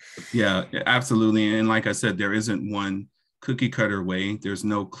again. Yeah, absolutely. And like I said, there isn't one cookie cutter way. There's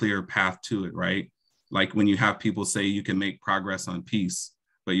no clear path to it, right? Like when you have people say you can make progress on peace,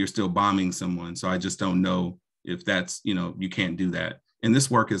 but you're still bombing someone. So I just don't know if that's, you can't do that. And this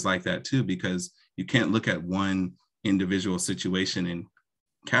work is like that too, because you can't look at one individual situation and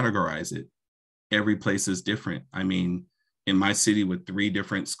categorize it. Every place is different. I mean, in my city with 3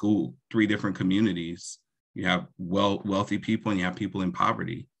 different communities, you have wealthy people and you have people in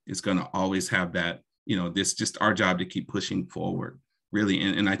poverty. It's going to always have that, this just our job to keep pushing forward, really.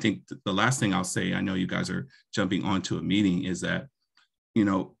 And I think the last thing I'll say, I know you guys are jumping onto a meeting, is that,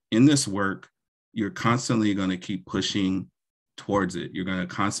 in this work, you're constantly going to keep pushing towards it. You're going to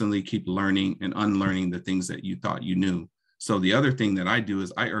constantly keep learning and unlearning the things that you thought you knew. So the other thing that I do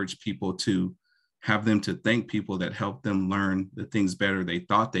is I urge people to have them to thank people that helped them learn the things better they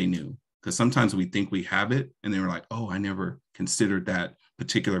thought they knew. Because sometimes we think we have it and they were like, oh, I never considered that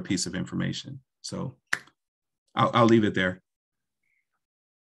particular piece of information. So I'll leave it there.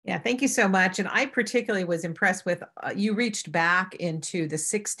 Yeah, thank you so much. And I particularly was impressed with, you reached back into the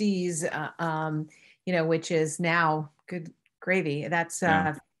 60s, which is now, good gravy, that's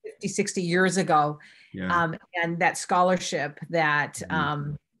 50, 60 years ago. and that scholarship that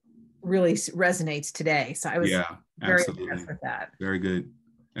really resonates today. So I was very impressed with that. Very good.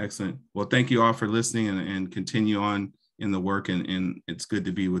 Excellent. Well, thank you all for listening, and continue on in the work, and it's good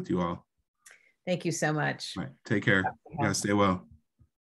to be with you all. Thank you so much. All right. Take care. You guys stay well.